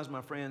you realize,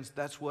 my friends,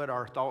 that's what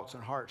our thoughts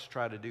and hearts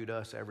try to do to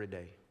us every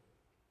day.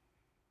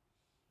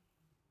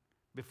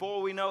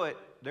 Before we know it,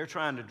 they're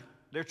trying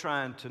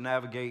to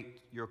navigate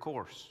your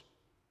course.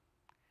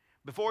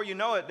 Before you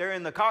know it, they're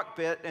in the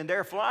cockpit and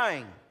they're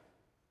flying.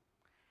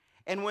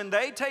 And when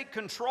they take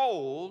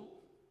control,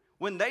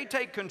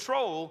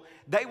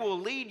 they will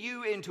lead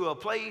you into a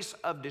place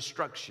of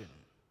destruction.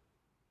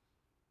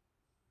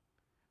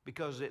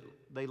 Because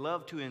they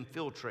love to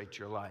infiltrate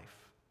your life.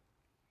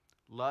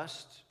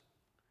 Lust,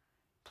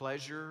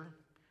 pleasure,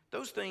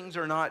 those things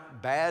are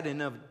not bad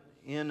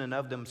in and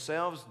of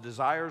themselves.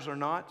 Desires are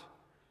not.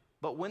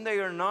 But when they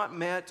are not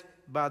met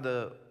by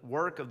the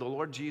work of the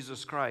Lord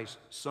Jesus Christ,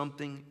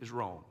 something is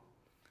wrong.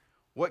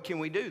 What can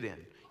we do then?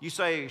 You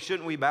say,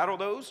 shouldn't we battle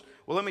those?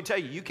 Well, let me tell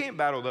you, you can't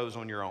battle those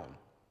on your own.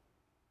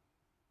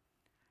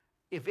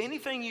 If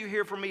anything you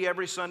hear from me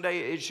every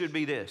Sunday, it should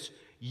be this.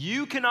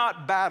 You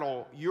cannot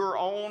battle your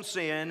own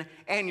sin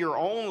and your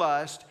own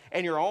lust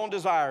and your own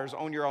desires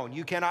on your own.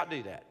 You cannot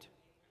do that.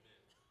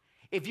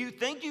 If you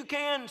think you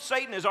can,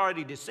 Satan has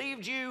already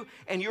deceived you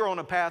and you're on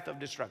a path of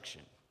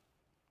destruction.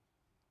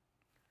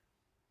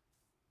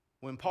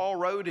 When Paul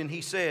wrote and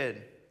he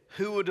said,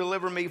 who will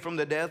deliver me from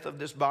the death of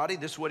this body?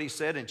 This is what he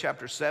said in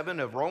chapter 7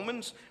 of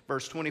Romans,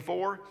 verse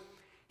 24.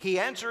 He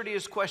answered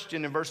his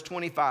question in verse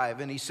 25,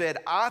 and he said,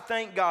 I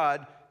thank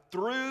God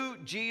through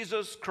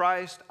Jesus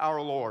Christ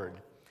our Lord.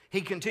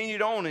 He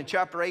continued on in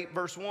chapter 8,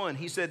 verse 1.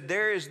 He said,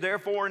 there is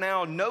therefore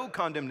now no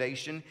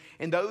condemnation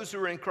in those who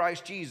are in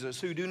Christ Jesus,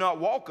 who do not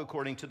walk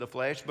according to the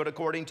flesh, but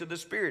according to the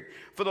Spirit.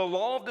 For the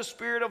law of the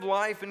Spirit of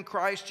life in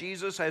Christ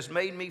Jesus has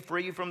made me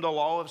free from the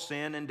law of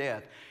sin and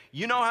death.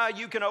 You know how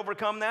you can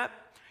overcome that?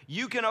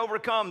 You can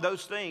overcome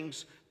those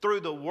things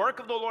through the work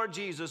of the Lord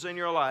Jesus in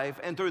your life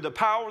and through the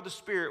power of the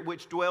Spirit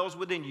which dwells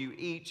within you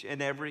each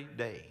and every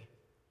day.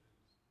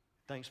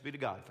 Thanks be to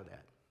God for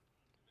that.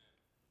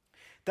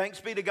 Thanks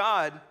be to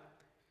God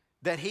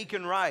that he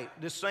can write,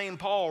 this same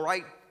Paul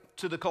write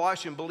to the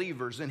Colossian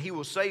believers, and he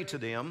will say to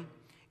them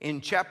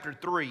in chapter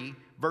 3,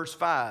 verse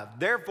 5,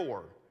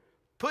 therefore,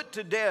 put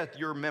to death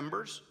your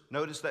members,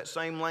 notice that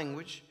same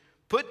language,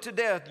 put to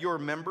death your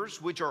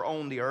members which are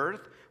on the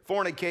earth,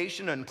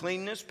 fornication,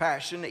 uncleanness,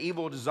 passion,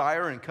 evil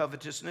desire, and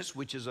covetousness,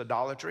 which is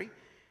idolatry.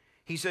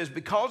 He says,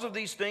 because of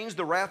these things,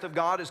 the wrath of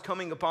God is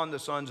coming upon the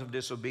sons of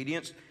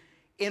disobedience,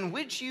 in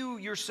which you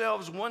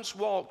yourselves once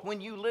walked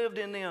when you lived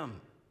in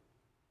them.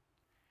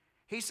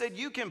 He said,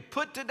 you can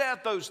put to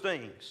death those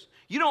things.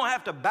 You don't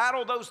have to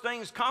battle those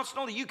things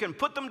constantly. You can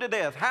put them to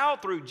death. How?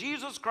 Through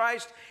Jesus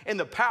Christ and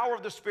the power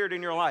of the Spirit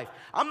in your life.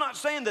 I'm not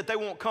saying that they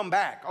won't come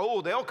back.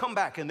 Oh, they'll come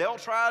back and they'll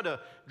try to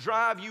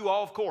drive you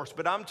off course.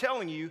 But I'm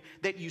telling you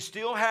that you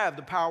still have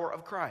the power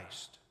of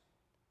Christ.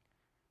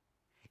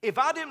 If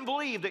I didn't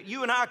believe that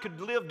you and I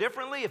could live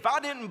differently, if I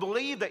didn't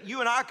believe that you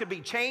and I could be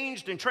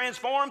changed and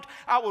transformed,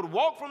 I would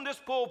walk from this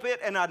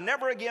pulpit and I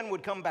never again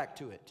would come back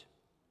to it.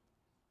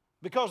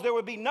 Because there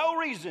would be no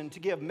reason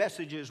to give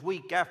messages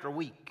week after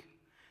week.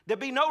 There'd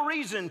be no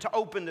reason to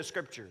open the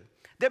Scripture.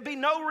 There'd be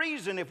no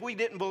reason if we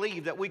didn't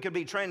believe that we could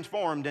be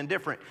transformed and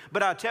different.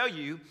 But I tell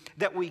you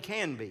that we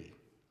can be.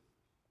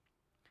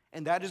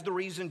 And that is the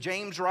reason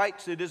James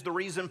writes. It is the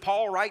reason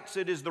Paul writes.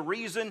 It is the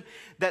reason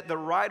that the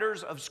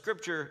writers of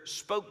Scripture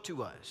spoke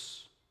to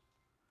us.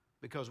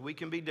 Because we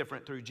can be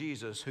different through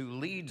Jesus, who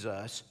leads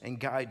us and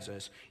guides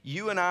us.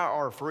 You and I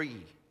are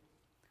free.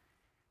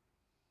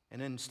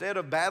 And instead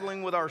of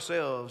battling with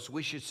ourselves,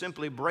 we should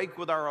simply break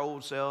with our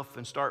old self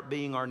and start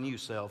being our new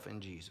self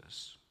in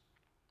Jesus.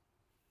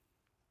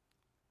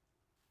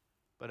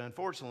 But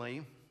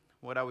unfortunately,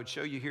 what I would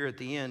show you here at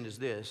the end is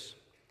this.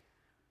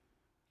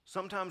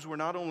 Sometimes we're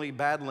not only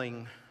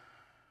battling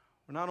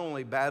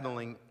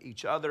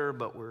each other,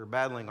 but we're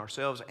battling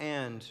ourselves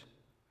and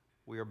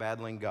we are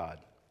battling God.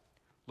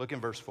 Look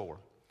in verse 4.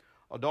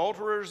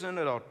 Adulterers and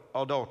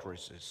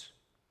adulteresses.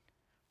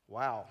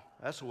 Wow,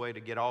 that's a way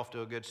to get off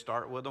to a good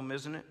start with them,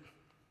 isn't it?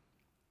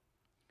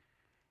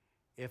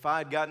 If I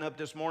had gotten up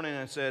this morning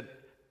and said,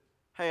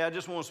 hey, I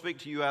just want to speak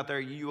to you out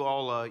there, you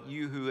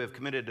who have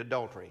committed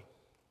adultery.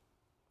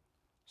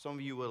 Some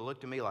of you would have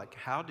looked at me like,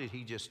 how did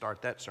he just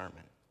start that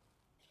sermon?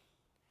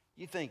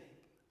 You think,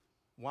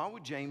 why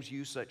would James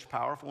use such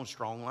powerful and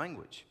strong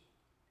language?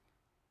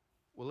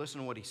 Well, listen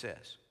to what he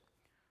says.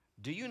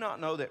 Do you not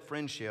know that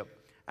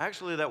friendship,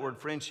 actually that word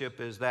friendship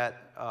is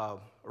that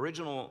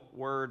original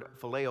word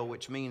phileo,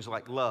 which means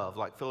like love,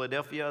 like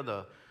Philadelphia,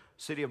 the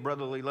city of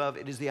brotherly love.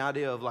 It is the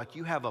idea of like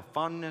you have a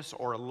fondness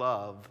or a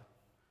love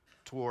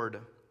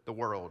toward the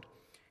world.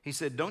 He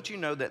said, don't you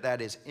know that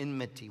that is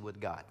enmity with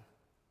God?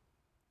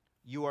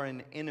 You are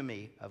an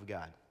enemy of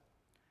God.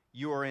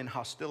 You are in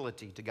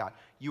hostility to God.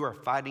 You are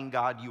fighting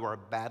God. You are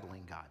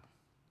battling God.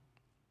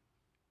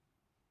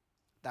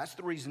 That's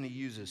the reason he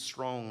uses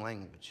strong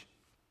language.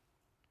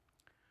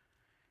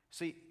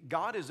 See,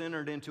 God has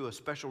entered into a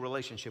special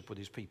relationship with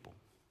his people.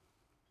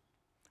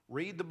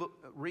 Read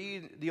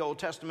the Old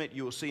Testament.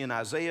 You will see in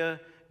Isaiah,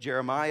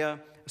 Jeremiah,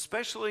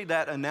 especially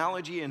that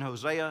analogy in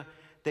Hosea,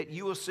 that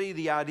you will see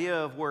the idea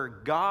of where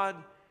God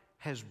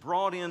has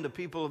brought in the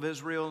people of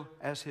Israel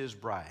as his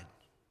bride.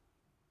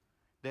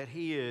 That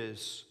he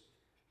is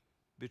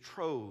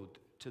betrothed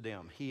to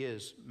them. He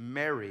is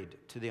married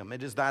to them.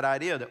 It is that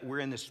idea that we're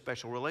in this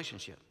special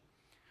relationship.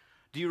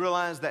 Do you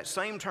realize that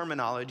same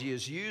terminology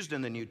is used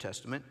in the New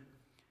Testament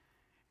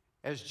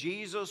as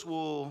Jesus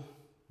will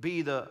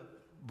be the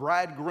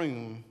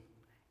bridegroom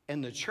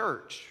and the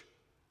church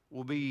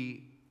will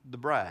be the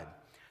bride?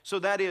 So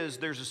that is,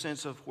 there's a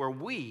sense of where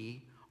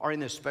we are in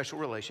this special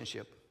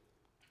relationship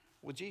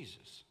with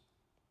Jesus.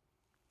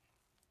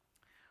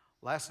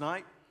 Last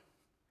night,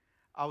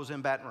 I was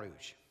in Baton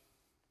Rouge.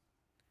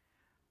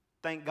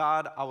 Thank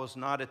God I was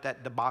not at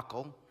that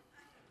debacle,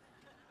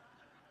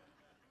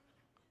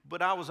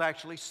 but I was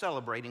actually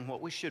celebrating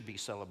what we should be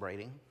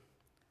celebrating,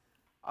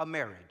 a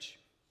marriage.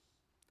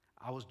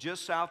 I was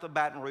just south of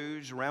Baton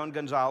Rouge, around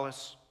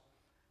Gonzales,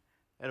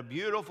 at a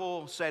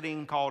beautiful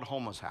setting called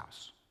Homa's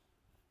House.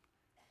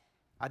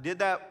 I did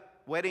that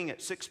wedding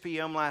at 6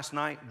 p.m. last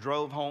night,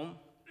 drove home,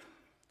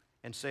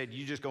 and said,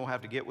 you just going to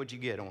have to get what you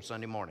get on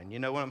Sunday morning. You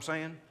know what I'm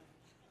saying?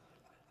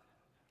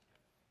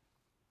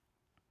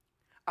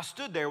 I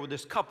stood there with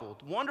this couple,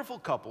 wonderful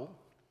couple,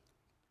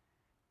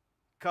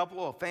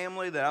 a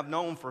family that I've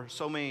known for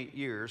so many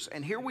years.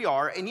 And here we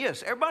are. And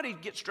yes, everybody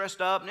gets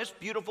dressed up, and it's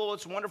beautiful.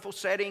 It's a wonderful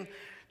setting,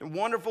 and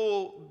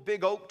wonderful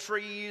big oak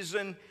trees,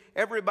 and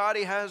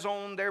everybody has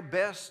on their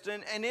best.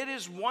 And it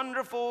is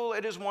wonderful.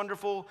 It is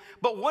wonderful.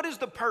 But what is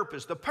the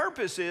purpose? The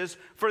purpose is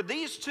for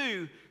these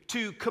two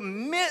to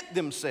commit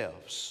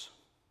themselves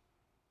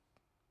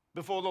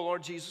before the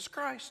Lord Jesus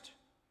Christ.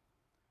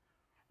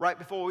 Right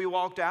before we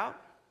walked out,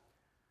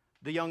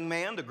 the young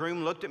man, the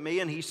groom, looked at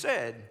me and he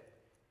said,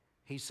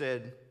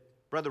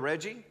 Brother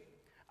Reggie,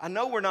 I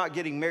know we're not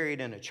getting married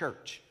in a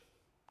church.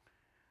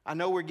 I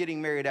know we're getting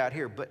married out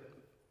here, but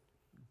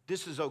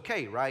this is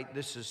okay, right?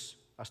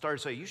 I started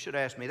to say, you should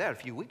have asked me that a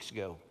few weeks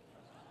ago.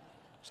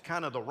 It's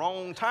kind of the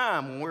wrong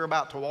time when we're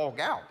about to walk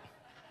out.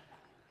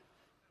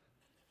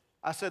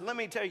 I said, let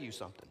me tell you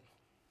something.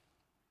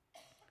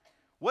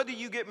 Whether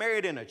you get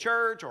married in a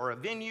church or a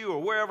venue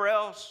or wherever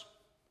else,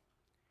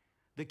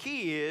 the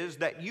key is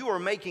that you are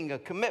making a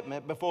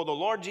commitment before the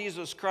Lord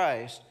Jesus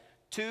Christ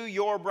to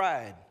your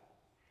bride.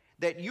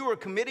 That you are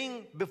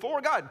committing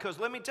before God. Because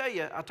let me tell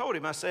you, I told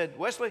him, I said,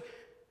 Wesley,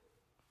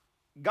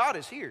 God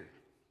is here.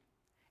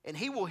 And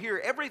he will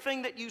hear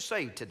everything that you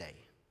say today.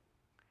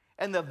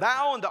 And the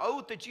vow and the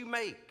oath that you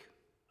make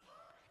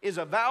is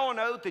a vow and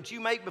oath that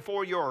you make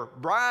before your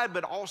bride,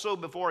 but also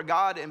before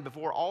God and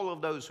before all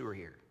of those who are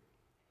here.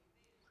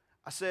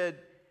 I said,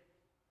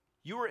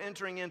 you are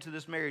entering into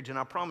this marriage, and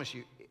I promise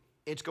you,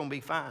 it's going to be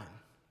fine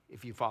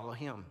if you follow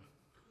him.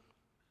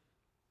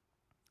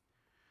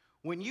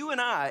 When you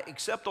and I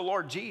accept the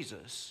Lord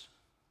Jesus,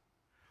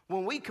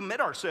 when we commit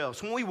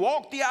ourselves, when we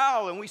walk the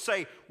aisle and we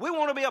say, we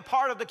want to be a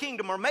part of the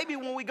kingdom, or maybe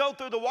when we go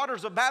through the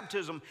waters of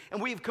baptism and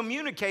we've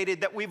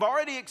communicated that we've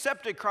already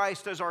accepted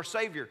Christ as our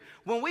Savior,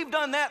 when we've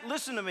done that,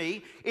 listen to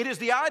me, it is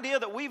the idea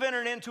that we've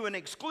entered into an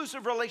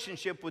exclusive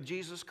relationship with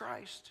Jesus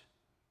Christ.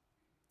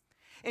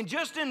 And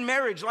just in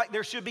marriage, like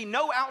there should be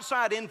no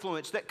outside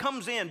influence that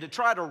comes in to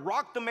try to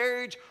rock the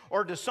marriage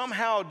or to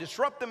somehow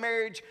disrupt the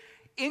marriage.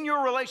 In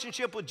your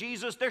relationship with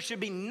Jesus, there should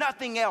be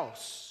nothing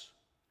else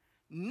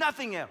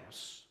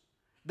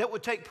that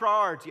would take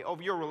priority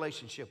over your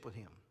relationship with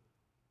him.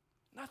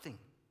 Nothing.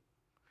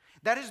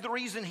 That is the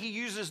reason he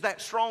uses that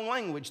strong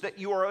language that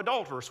you are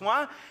adulterous.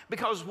 Why?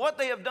 Because what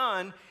they have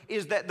done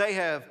is that they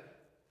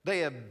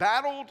have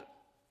battled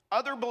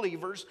other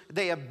believers,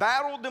 they have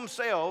battled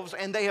themselves,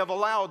 and they have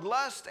allowed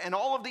lust and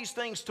all of these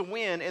things to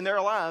win in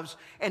their lives,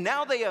 and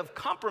now they have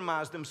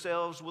compromised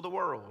themselves with the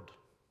world.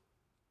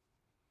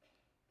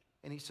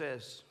 And he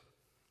says,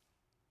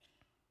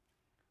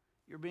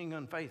 you're being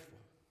unfaithful.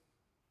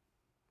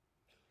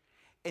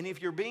 And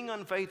if you're being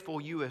unfaithful,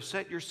 you have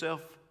set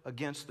yourself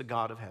against the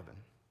God of heaven.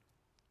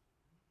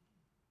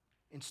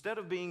 Instead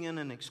of being in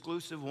an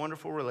exclusive,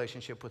 wonderful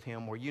relationship with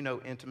him where you know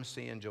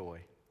intimacy and joy,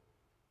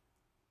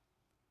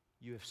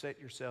 you have set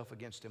yourself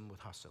against him with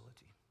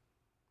hostility.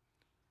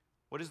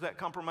 What is that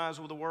compromise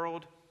with the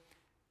world?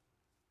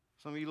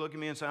 Some of you look at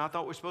me and say, I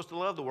thought we were supposed to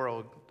love the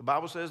world. The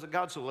Bible says that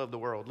God so loved the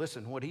world.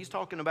 Listen, what he's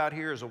talking about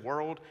here is a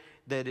world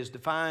that is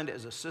defined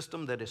as a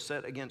system that is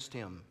set against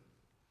him.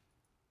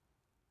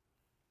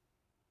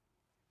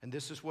 And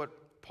this is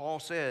what Paul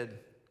said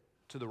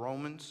to the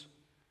Romans,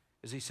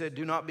 as he said,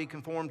 do not be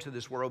conformed to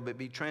this world, but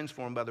be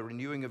transformed by the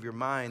renewing of your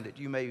mind, that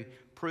you may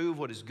prove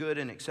what is good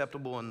and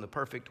acceptable in the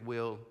perfect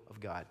will of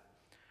God.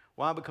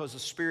 Why? Because the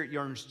Spirit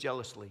yearns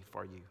jealously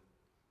for you.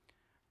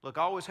 Look,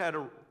 I always had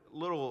a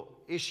little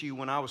issue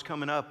when I was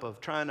coming up of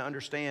trying to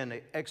understand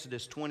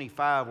Exodus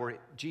 25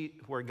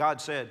 where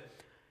God said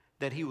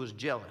that he was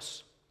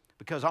jealous.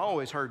 Because I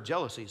always heard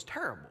jealousy is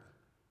terrible.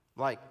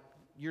 Like,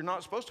 you're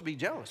not supposed to be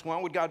jealous. Why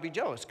would God be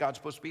jealous? God's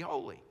supposed to be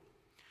holy.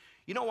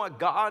 You know why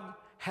God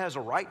has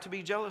a right to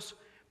be jealous?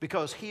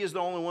 Because he is the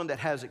only one that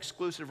has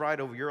exclusive right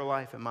over your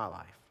life and my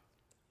life.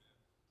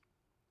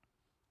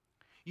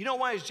 You know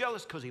why he's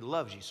jealous? Because he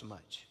loves you so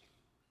much.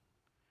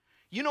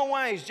 You know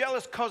why he's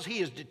jealous? Because he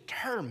is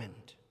determined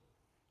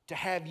to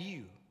have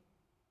you.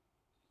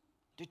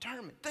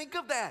 Determined. Think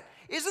of that.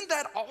 Isn't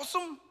that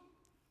awesome?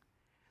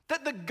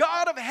 That the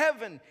God of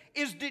heaven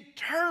is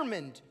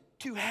determined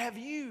to have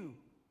you.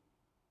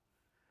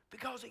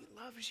 Because he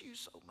loves you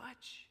so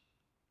much.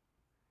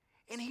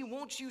 And he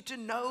wants you to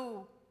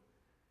know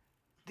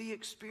the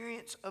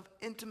experience of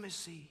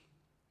intimacy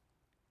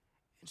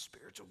and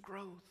spiritual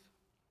growth.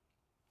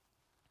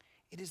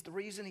 It is the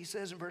reason he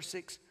says in verse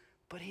 6,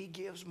 but he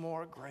gives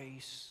more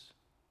grace.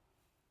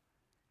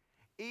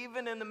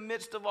 Even in the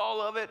midst of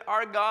all of it,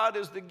 our God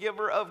is the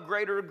giver of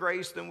greater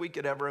grace than we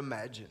could ever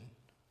imagine.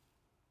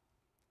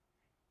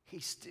 He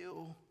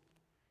still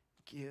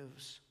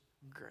gives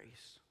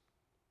grace.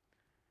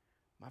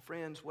 My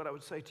friends, what I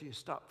would say to you is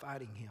stop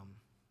fighting him.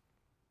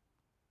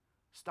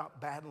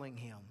 Stop battling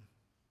him.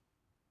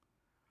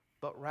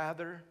 But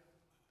rather,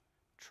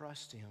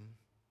 trust him.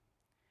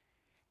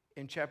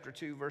 In chapter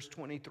 2, verse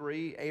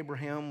 23,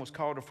 Abraham was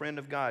called a friend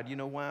of God. You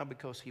know why?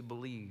 Because he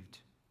believed.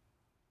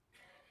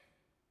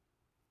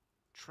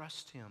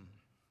 Trust him.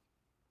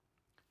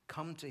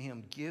 Come to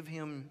him. Give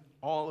him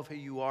all of who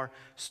you are.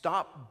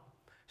 Stop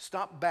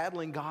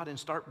battling God and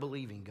start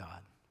believing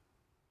God.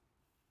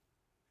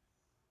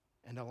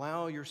 And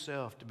allow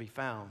yourself to be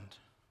found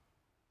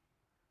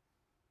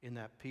in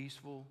that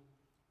peaceful,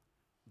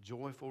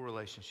 joyful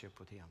relationship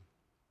with him.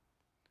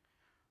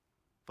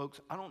 Folks,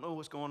 I don't know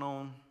what's going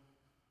on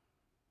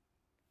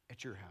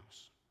at your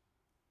house.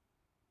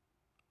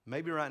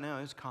 Maybe right now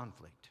it's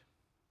conflict.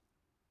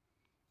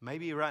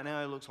 Maybe right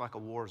now it looks like a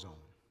war zone.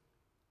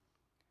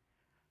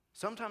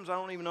 Sometimes I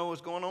don't even know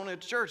what's going on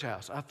at the church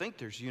house. I think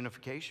there's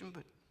unification,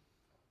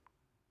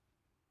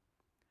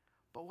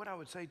 but what I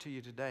would say to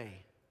you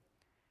today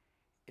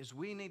is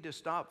we need to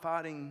stop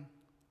fighting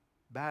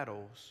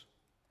battles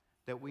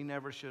that we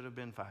never should have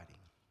been fighting.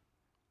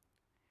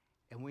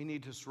 And we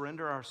need to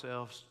surrender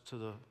ourselves to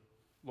the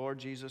Lord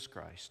Jesus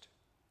Christ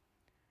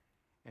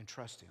and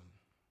trust him.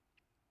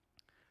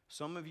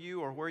 Some of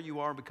you are where you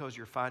are because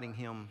you're fighting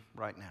him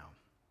right now.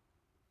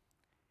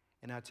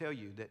 And I tell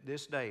you that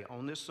this day,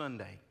 on this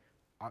Sunday,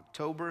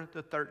 October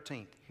the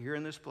 13th, here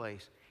in this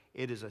place,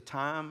 it is a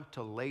time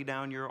to lay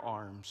down your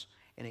arms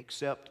and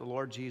accept the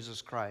Lord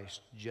Jesus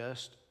Christ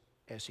just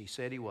as he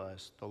said he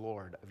was, the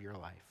Lord of your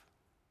life.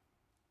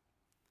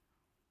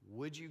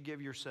 Would you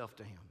give yourself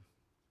to him?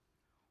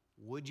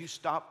 Would you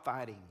stop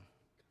fighting?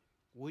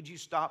 Would you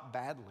stop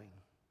battling?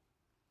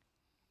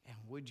 And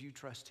would you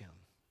trust him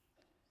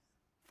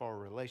for a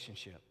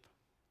relationship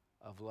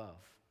of love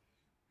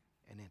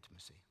and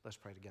intimacy? Let's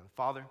pray together.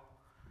 Father,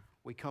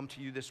 we come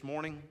to you this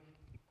morning.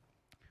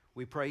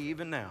 We pray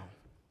even now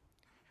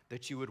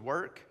that you would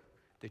work,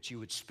 that you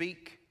would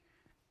speak,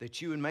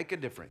 that you would make a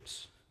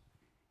difference,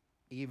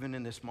 even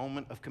in this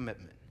moment of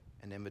commitment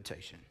and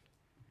invitation.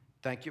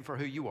 Thank you for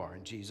who you are.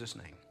 In Jesus'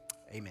 name,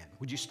 amen.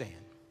 Would you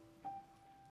stand?